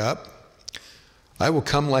not wake up, I will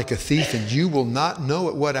come like a thief, and you will not know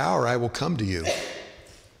at what hour I will come to you.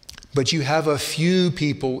 But you have a few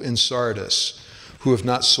people in Sardis who have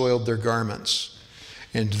not soiled their garments,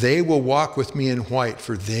 and they will walk with me in white,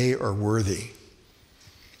 for they are worthy.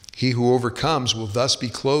 He who overcomes will thus be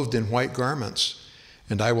clothed in white garments,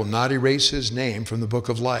 and I will not erase his name from the book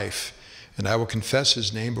of life, and I will confess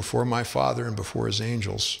his name before my Father and before his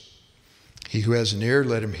angels. He who has an ear,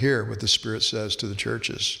 let him hear what the Spirit says to the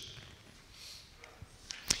churches.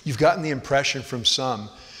 You've gotten the impression from some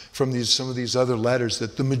of these other letters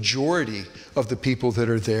that the majority of the people that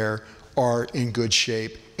are there are in good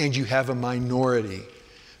shape, and you have a minority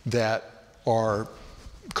that are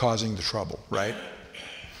causing the trouble, right?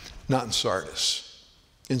 Not in Sardis.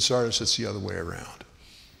 In Sardis, it's the other way around.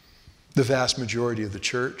 The vast majority of the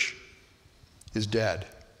church is dead.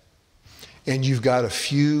 And you've got a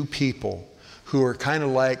few people who are kind of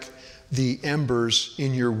like the embers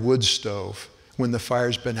in your wood stove when the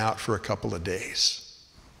fire's been out for a couple of days.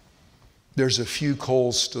 There's a few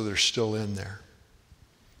coals that are still in there.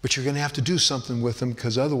 But you're going to have to do something with them,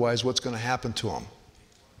 because otherwise what's going to happen to them?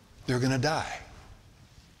 They're going to die.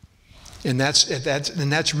 And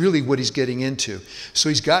that's really what he's getting into. So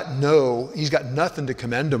he's got nothing to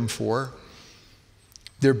commend them for.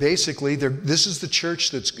 This is the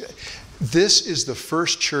church this is the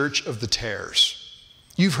first church of the tares.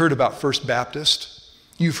 You've heard about First Baptist.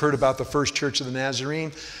 You've heard about the first church of the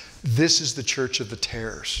Nazarene. This is the church of the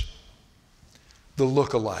tares. The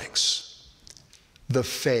lookalikes, the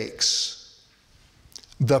fakes,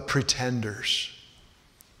 the pretenders.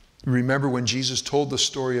 Remember when Jesus told the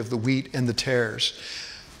story of the wheat and the tares.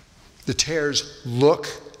 The tares look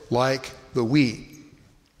like the wheat.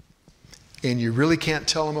 And you really can't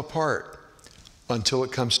tell them apart until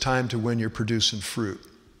it comes time to when you're producing fruit.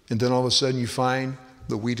 And then all of a sudden you find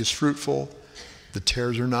the wheat is fruitful, the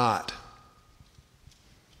tares are not.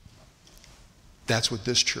 That's what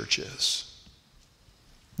this church is.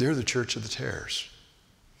 They're the church of the tares.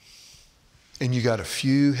 And you got a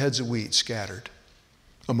few heads of wheat scattered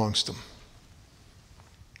amongst them.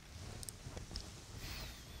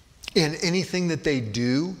 And anything that they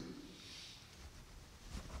do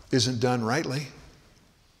isn't done rightly.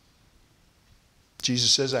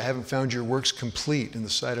 Jesus says, I haven't found your works complete in the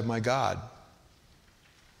sight of my God.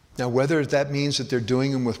 Now, whether that means that they're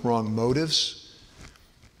doing them with wrong motives,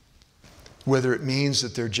 whether it means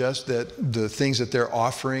that they're just that the things that they're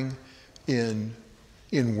offering in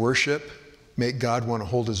worship make God want to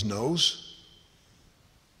hold his nose.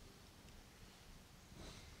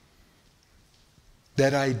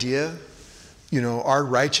 That idea, our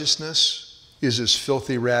righteousness is as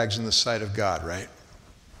filthy rags in the sight of God, right?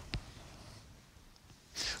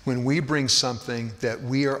 When we bring something that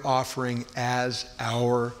we are offering as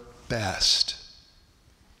our best,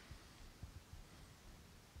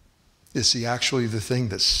 it's actually the thing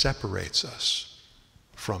that separates us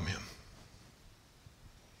from him.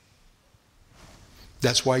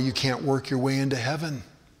 That's why you can't work your way into heaven.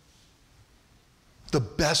 The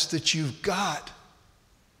best that you've got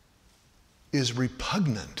is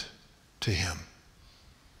repugnant to him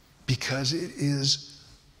because it is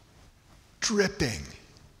dripping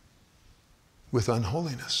with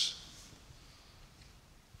unholiness.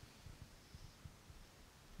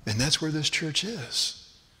 And that's where this church is.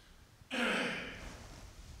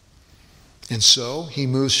 And so he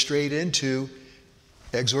moves straight into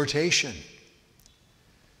exhortation.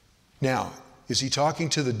 Now, is he talking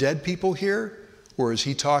to the dead people here, or is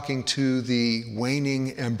he talking to the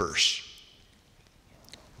waning embers?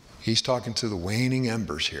 He's talking to the waning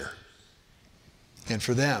embers here. And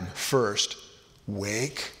for them, first,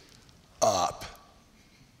 wake up.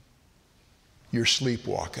 You're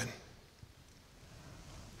sleepwalking.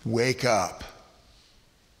 Wake up.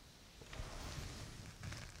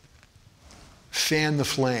 Fan the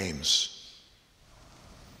flames.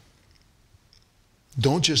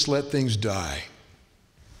 Don't just let things die.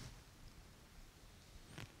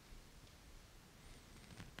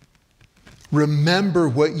 Remember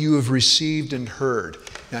what you have received and heard.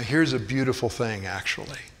 Now here's a beautiful thing,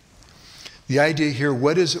 actually. The idea here,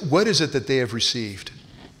 what is it that they have received?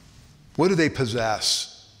 What do they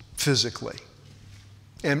possess physically?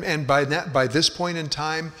 And by this point in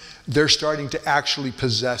time, they're starting to actually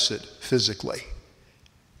possess it physically.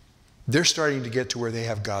 They're starting to get to where they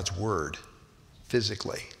have God's word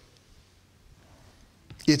physically.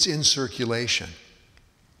 It's in circulation.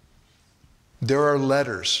 There are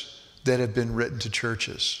letters that have been written to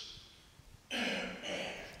churches.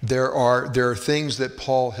 There are things that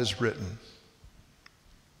Paul has written.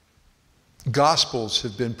 Gospels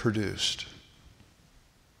have been produced.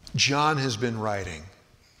 John has been writing.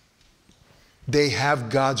 They have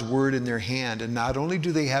God's word in their hand. And not only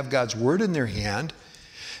do they have God's word in their hand,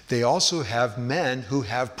 they also have men who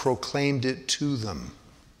have proclaimed it to them.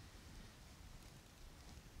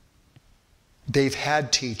 They've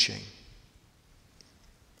had teaching.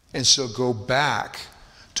 And so go back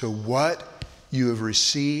to what you have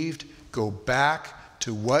received, go back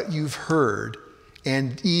to what you've heard,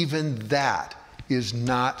 and even that is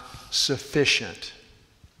not sufficient.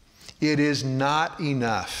 It is not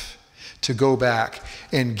enough to go back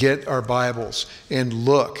and get our Bibles and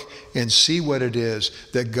look and see what it is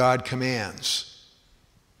that God commands.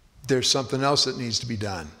 There's something else that needs to be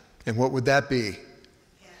done. And what would that be?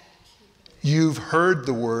 You've heard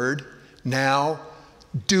the word, now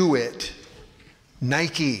do it.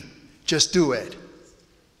 Nike, just do it.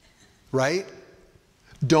 Right?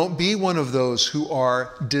 Don't be one of those who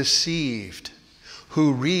are deceived,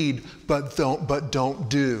 who read but don't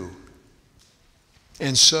do.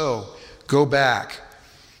 And so, go back.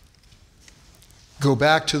 Go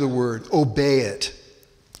back to the word, obey it,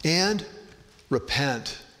 and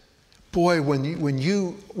repent. Boy,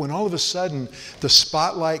 when all of a sudden the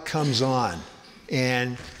spotlight comes on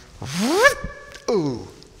and ooh,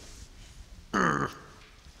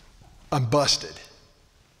 I'm busted.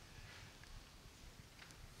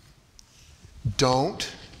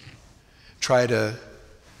 Don't try to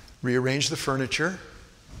rearrange the furniture.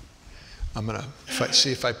 I'm going to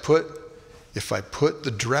see if I put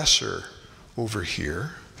the dresser over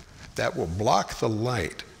here, that will block the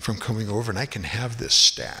light from coming over and I can have this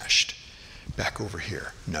stashed back over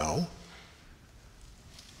here. No.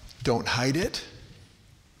 Don't hide it.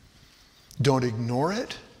 Don't ignore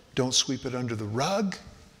it. Don't sweep it under the rug.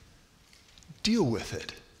 Deal with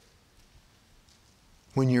it.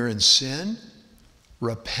 When you're in sin,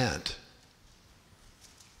 repent.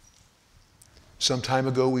 Some time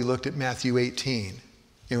ago, we looked at Matthew 18.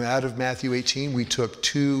 And out of Matthew 18, we took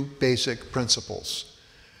two basic principles.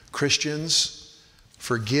 Christians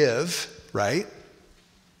forgive, right?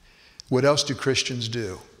 What else do Christians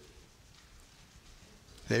do?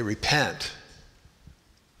 They repent.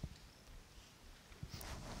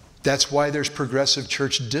 That's why there's progressive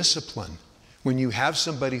church discipline. When you have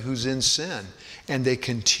somebody who's in sin and they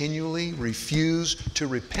continually refuse to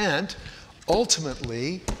repent,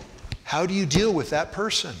 ultimately, how do you deal with that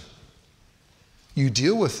person? You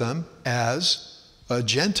deal with them as a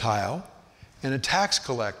Gentile and a tax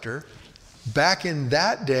collector. Back in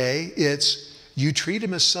that day, it's you treat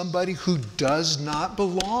him as somebody who does not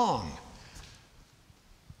belong.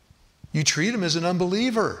 You treat him as an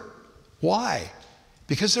unbeliever. Why?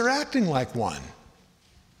 Because they're acting like one.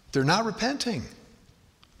 They're not repenting.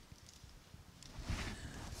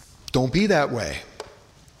 Don't be that way.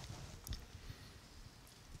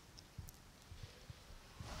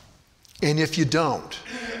 And if you don't,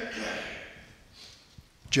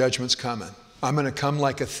 judgment's coming. I'm going to come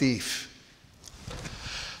like a thief.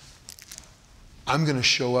 I'm going to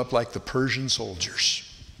show up like the Persian soldiers.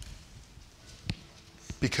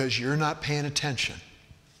 Because you're not paying attention.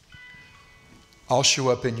 I'll show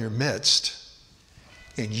up in your midst,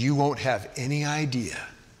 and you won't have any idea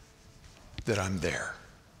that I'm there.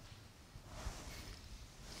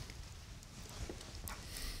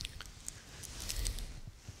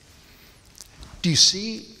 Do you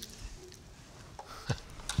see?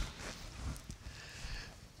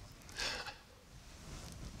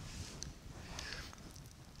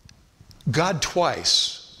 God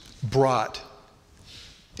twice brought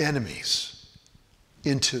enemies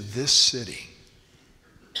into this city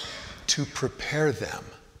to prepare them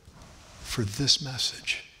for this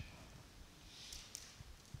message.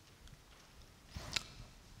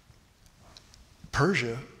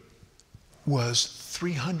 Persia was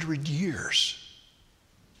 300 years,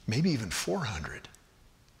 maybe even 400,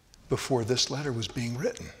 before this letter was being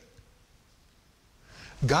written.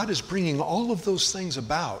 God is bringing all of those things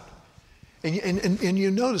about. And you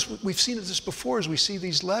notice, we've seen this before as we see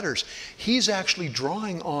these letters. He's actually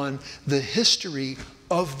drawing on the history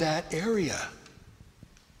of that area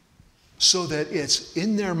so that it's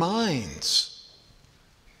in their minds,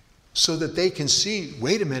 so that they can see,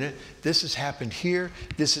 wait a minute, this has happened here,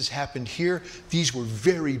 this has happened here. These were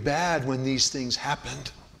very bad when these things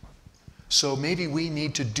happened. So maybe we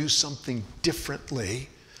need to do something differently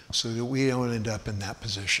so that we don't end up in that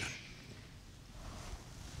position.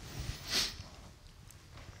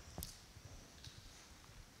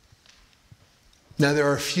 Now, there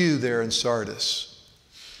are a few there in Sardis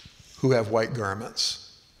who have white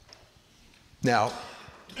garments. Now,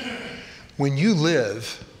 when you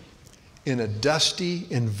live in a dusty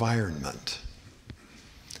environment,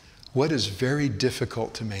 what is very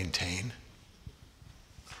difficult to maintain?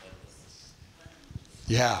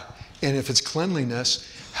 Yeah, and if it's cleanliness,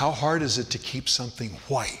 how hard is it to keep something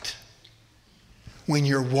white when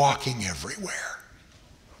you're walking everywhere?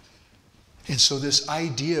 And so this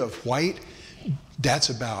idea of white, that's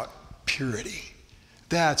about purity.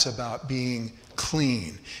 That's about being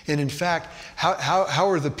clean. And in fact, how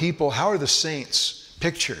are the people, how are the saints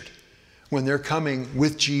pictured when they're coming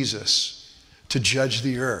with Jesus to judge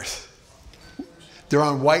the earth? They're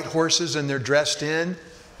on white horses and they're dressed in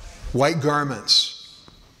white garments.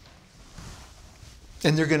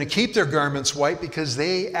 And they're going to keep their garments white because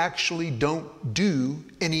they actually don't do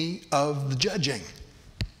any of the judging.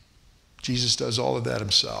 Jesus does all of that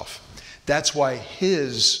himself. That's why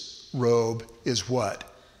his robe is what?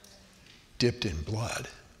 Dipped in blood.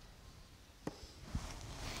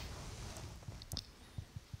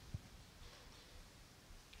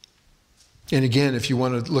 And again, if you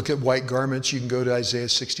want to look at white garments, you can go to Isaiah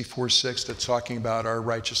 64:6, that's talking about our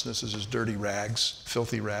righteousness is as dirty rags,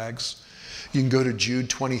 filthy rags. You can go to Jude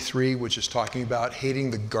 23, which is talking about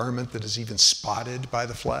hating the garment that is even spotted by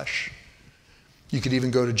the flesh. You could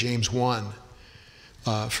even go to James 1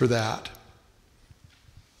 for that.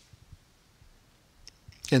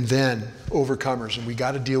 And then overcomers, and we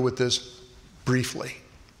got to deal with this briefly.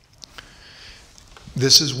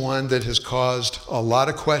 This is one that has caused a lot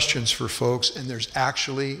of questions for folks, and there's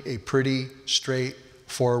actually a pretty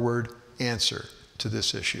straightforward answer to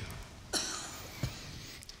this issue.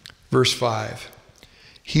 Verse 5,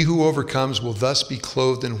 he who overcomes will thus be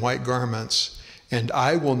clothed in white garments, and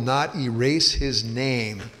I will not erase his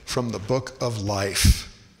name from the book of life,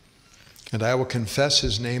 and I will confess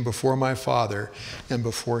his name before my Father and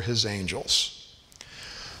before his angels.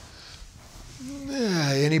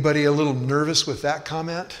 Anybody a little nervous with that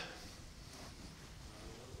comment?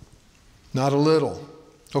 Not a little.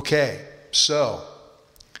 Okay, so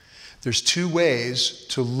there's two ways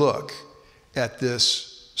to look at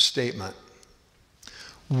this statement.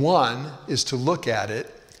 One is to look at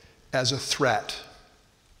it as a threat.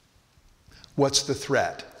 What's the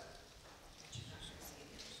threat?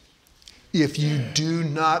 If you do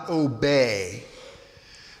not obey,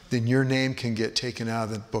 then your name can get taken out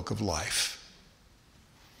of the book of life.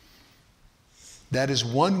 That is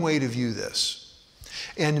one way to view this.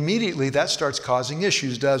 And immediately that starts causing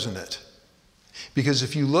issues, doesn't it? Because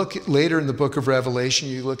if you look later in the book of Revelation,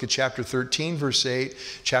 you look at chapter 13, verse 8,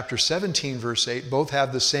 chapter 17, verse 8, both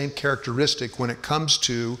have the same characteristic when it comes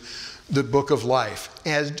to the book of life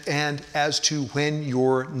and as to when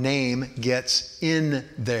your name gets in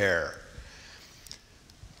there.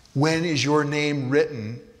 When is your name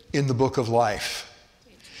written in the book of life?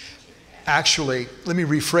 Actually, let me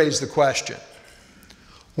rephrase the question.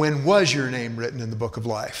 When was your name written in the book of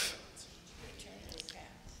life?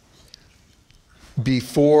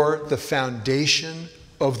 Before the foundation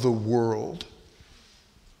of the world.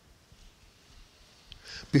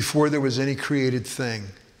 Before there was any created thing.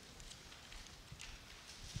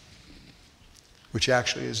 Which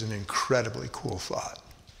actually is an incredibly cool thought.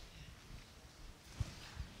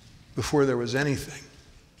 Before there was anything,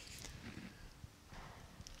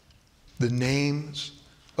 the names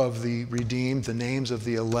of the redeemed, the names of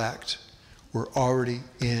the elect were already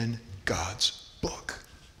in God's book.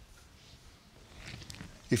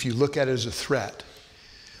 If you look at it as a threat,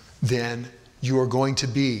 then you are going to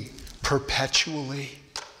be perpetually,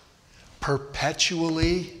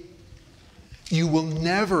 you will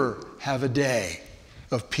never have a day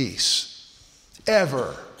of peace.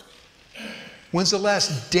 Ever. When's the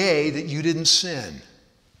last day that you didn't sin?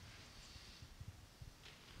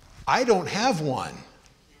 I don't have one.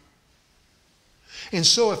 And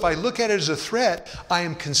so if I look at it as a threat, I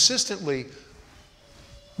am consistently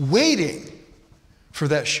waiting for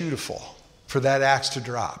that shoe to fall, for that axe to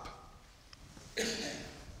drop.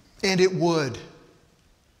 And it would.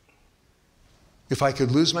 If I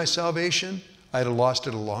could lose my salvation, I'd have lost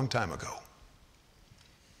it a long time ago.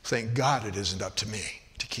 Thank God it isn't up to me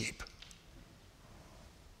to keep.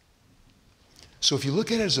 So if you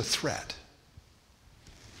look at it as a threat,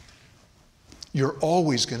 you're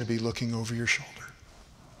always going to be looking over your shoulder.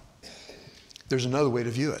 There's another way to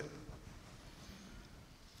view it.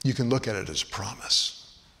 You can look at it as a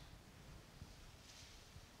promise.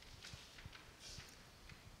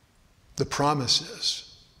 The promise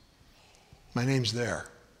is, my name's there,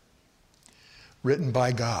 written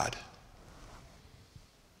by God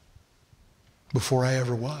before I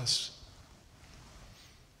ever was.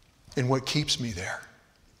 And what keeps me there?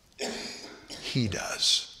 He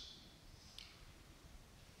does.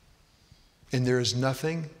 And there is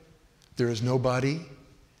nothing, there is nobody,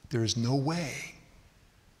 there is no way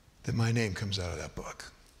that my name comes out of that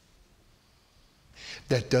book.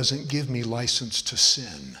 That doesn't give me license to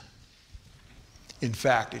sin. In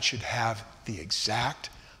fact, it should have the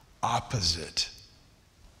exact opposite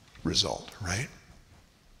result, right?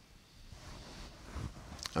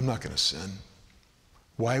 I'm not going to sin.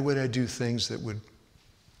 Why would I do things that would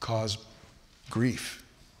cause grief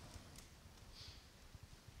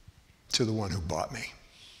to the one who bought me?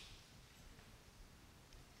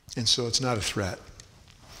 And so it's not a threat.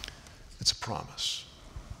 It's a promise.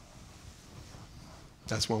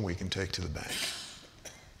 That's one we can take to the bank.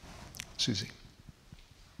 Susie.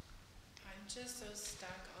 I'm just so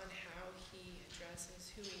stuck on how he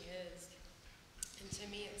addresses who he is. And to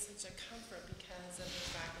me, it's such a comfort because of the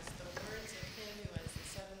fact it's the words of him who has the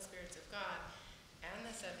seven spirits of God and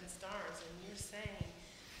the seven stars. And you're saying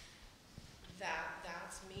that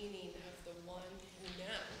that's meaning of the one who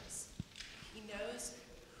knows. He knows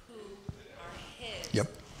who are his.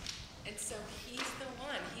 Yep. And so he's the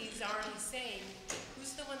one. He's already saying,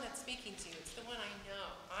 who's the one that's speaking to you? It's the one I know.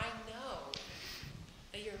 I know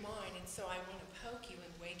that you're mine, and so I want to poke you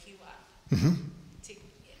and wake you up. Mm-hmm.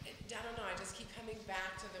 I don't know, I just keep coming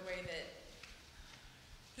back to the way that,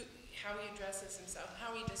 how he addresses himself,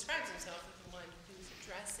 how he describes himself as the one who's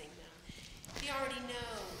addressing them. He already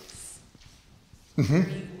knows where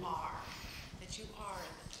you are, that you are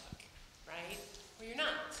in the book, right? Or you're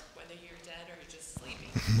not, whether you're dead or you're just sleeping.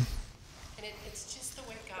 And it's just the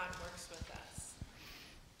way God works with us,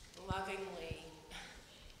 lovingly.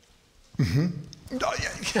 Oh,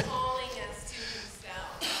 yeah. Calling us to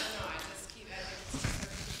himself. I don't know, I just keep, I think it's just so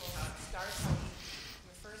beautiful how it starts, how he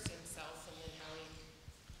refers to himself, and then how he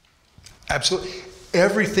Absolutely.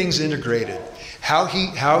 Everything's integrated. How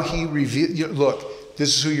he revealed, look,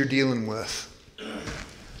 this is who you're dealing with.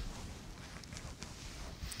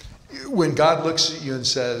 When God looks at you and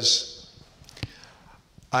says,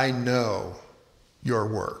 I know your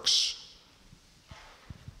works.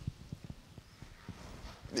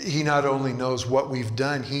 He not only knows what we've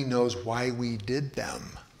done, he knows why we did them,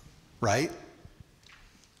 right?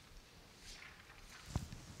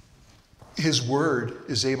 His word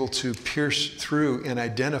is able to pierce through and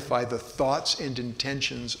identify the thoughts and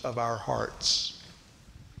intentions of our hearts.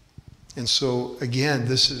 And so, again,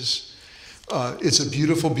 this is, it's a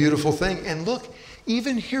beautiful, beautiful thing. And look,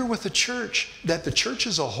 even here with the church, that the church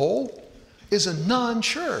as a whole is a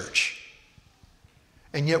non-church.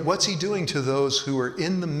 And yet what's he doing to those who are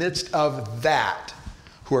in the midst of that,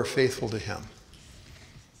 who are faithful to him?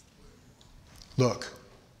 Look,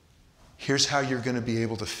 here's how you're going to be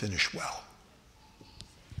able to finish well.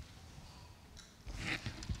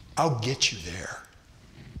 I'll get you there.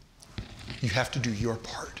 You have to do your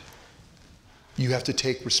part. You have to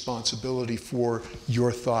take responsibility for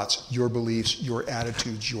your thoughts, your beliefs, your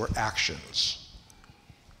attitudes, your actions.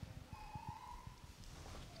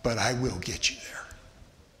 But I will get you there.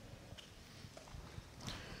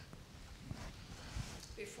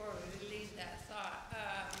 Before we leave that thought,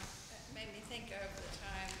 it made me think of the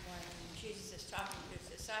time when Jesus is talking to his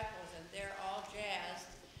disciples and they're all jazzed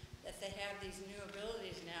that they have these new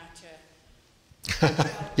abilities now to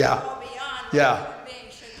Yeah. go beyond what Yeah. human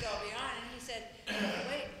beings should go beyond. And he said,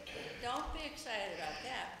 wait, don't be excited about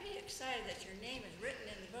that. Be excited that your name is written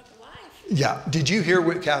in the book of life. Yeah. Did you hear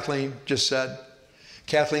what Kathleen just said?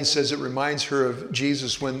 Kathleen says it reminds her of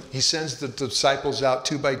Jesus when he sends the disciples out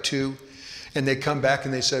 2 by 2, and they come back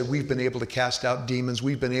and they say, we've been able to cast out demons.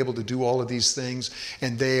 We've been able to do all of these things.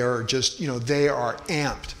 And they are just, they are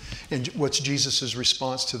amped. And what's Jesus'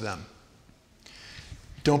 response to them?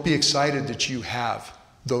 Don't be excited that you have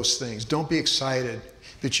those things. Don't be excited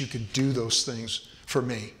that you can do those things for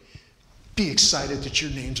me. Be excited that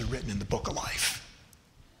your names are written in the book of life.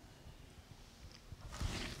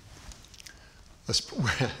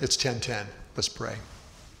 It's 10:10. Let's pray.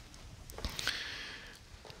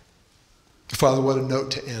 Father, what a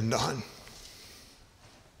note to end on.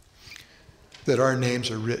 That our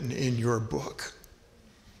names are written in your book.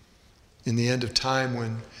 In the end of time,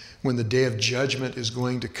 when the day of judgment is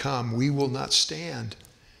going to come, we will not stand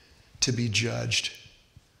to be judged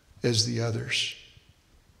as the others,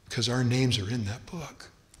 because our names are in that book.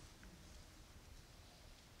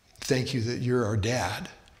 Thank you that you're our dad.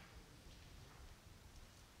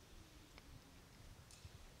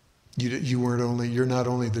 You're not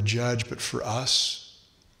only the judge, but for us,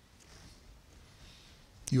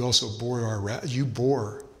 you also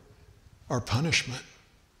bore our punishment.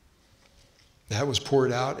 That was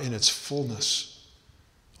poured out in its fullness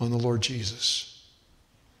on the Lord Jesus,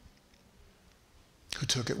 who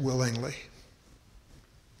took it willingly.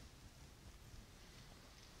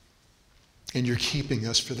 And you're keeping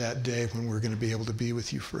us for that day when we're going to be able to be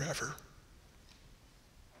with you forever.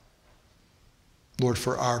 Lord,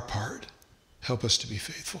 for our part, help us to be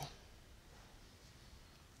faithful.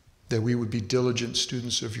 That we would be diligent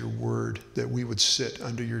students of your word, that we would sit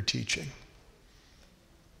under your teaching.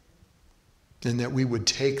 And that we would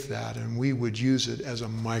take that and we would use it as a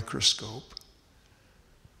microscope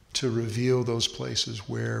to reveal those places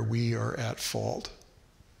where we are at fault,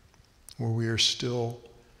 where we are still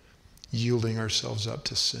yielding ourselves up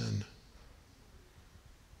to sin.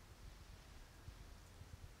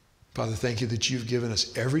 Father, thank you that you've given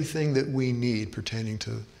us everything that we need pertaining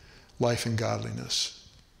to life and godliness.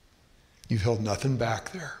 You've held nothing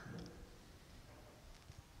back there.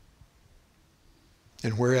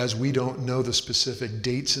 And whereas we don't know the specific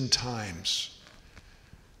dates and times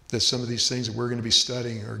that some of these things that we're going to be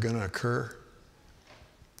studying are going to occur,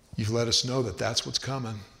 you've let us know that that's what's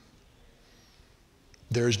coming.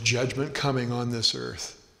 There is judgment coming on this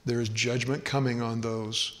earth. There is judgment coming on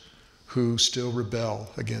those who still rebel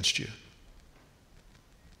against you.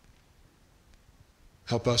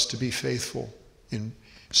 Help us to be faithful in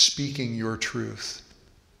speaking your truth.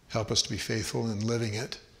 Help us to be faithful in living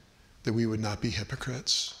it, that we would not be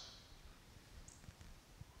hypocrites.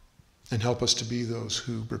 And help us to be those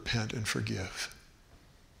who repent and forgive,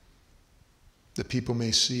 that people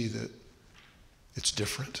may see that it's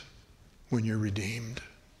different when you're redeemed.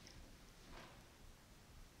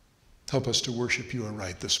 Help us to worship you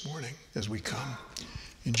aright this morning as we come.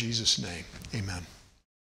 In Jesus' name, amen.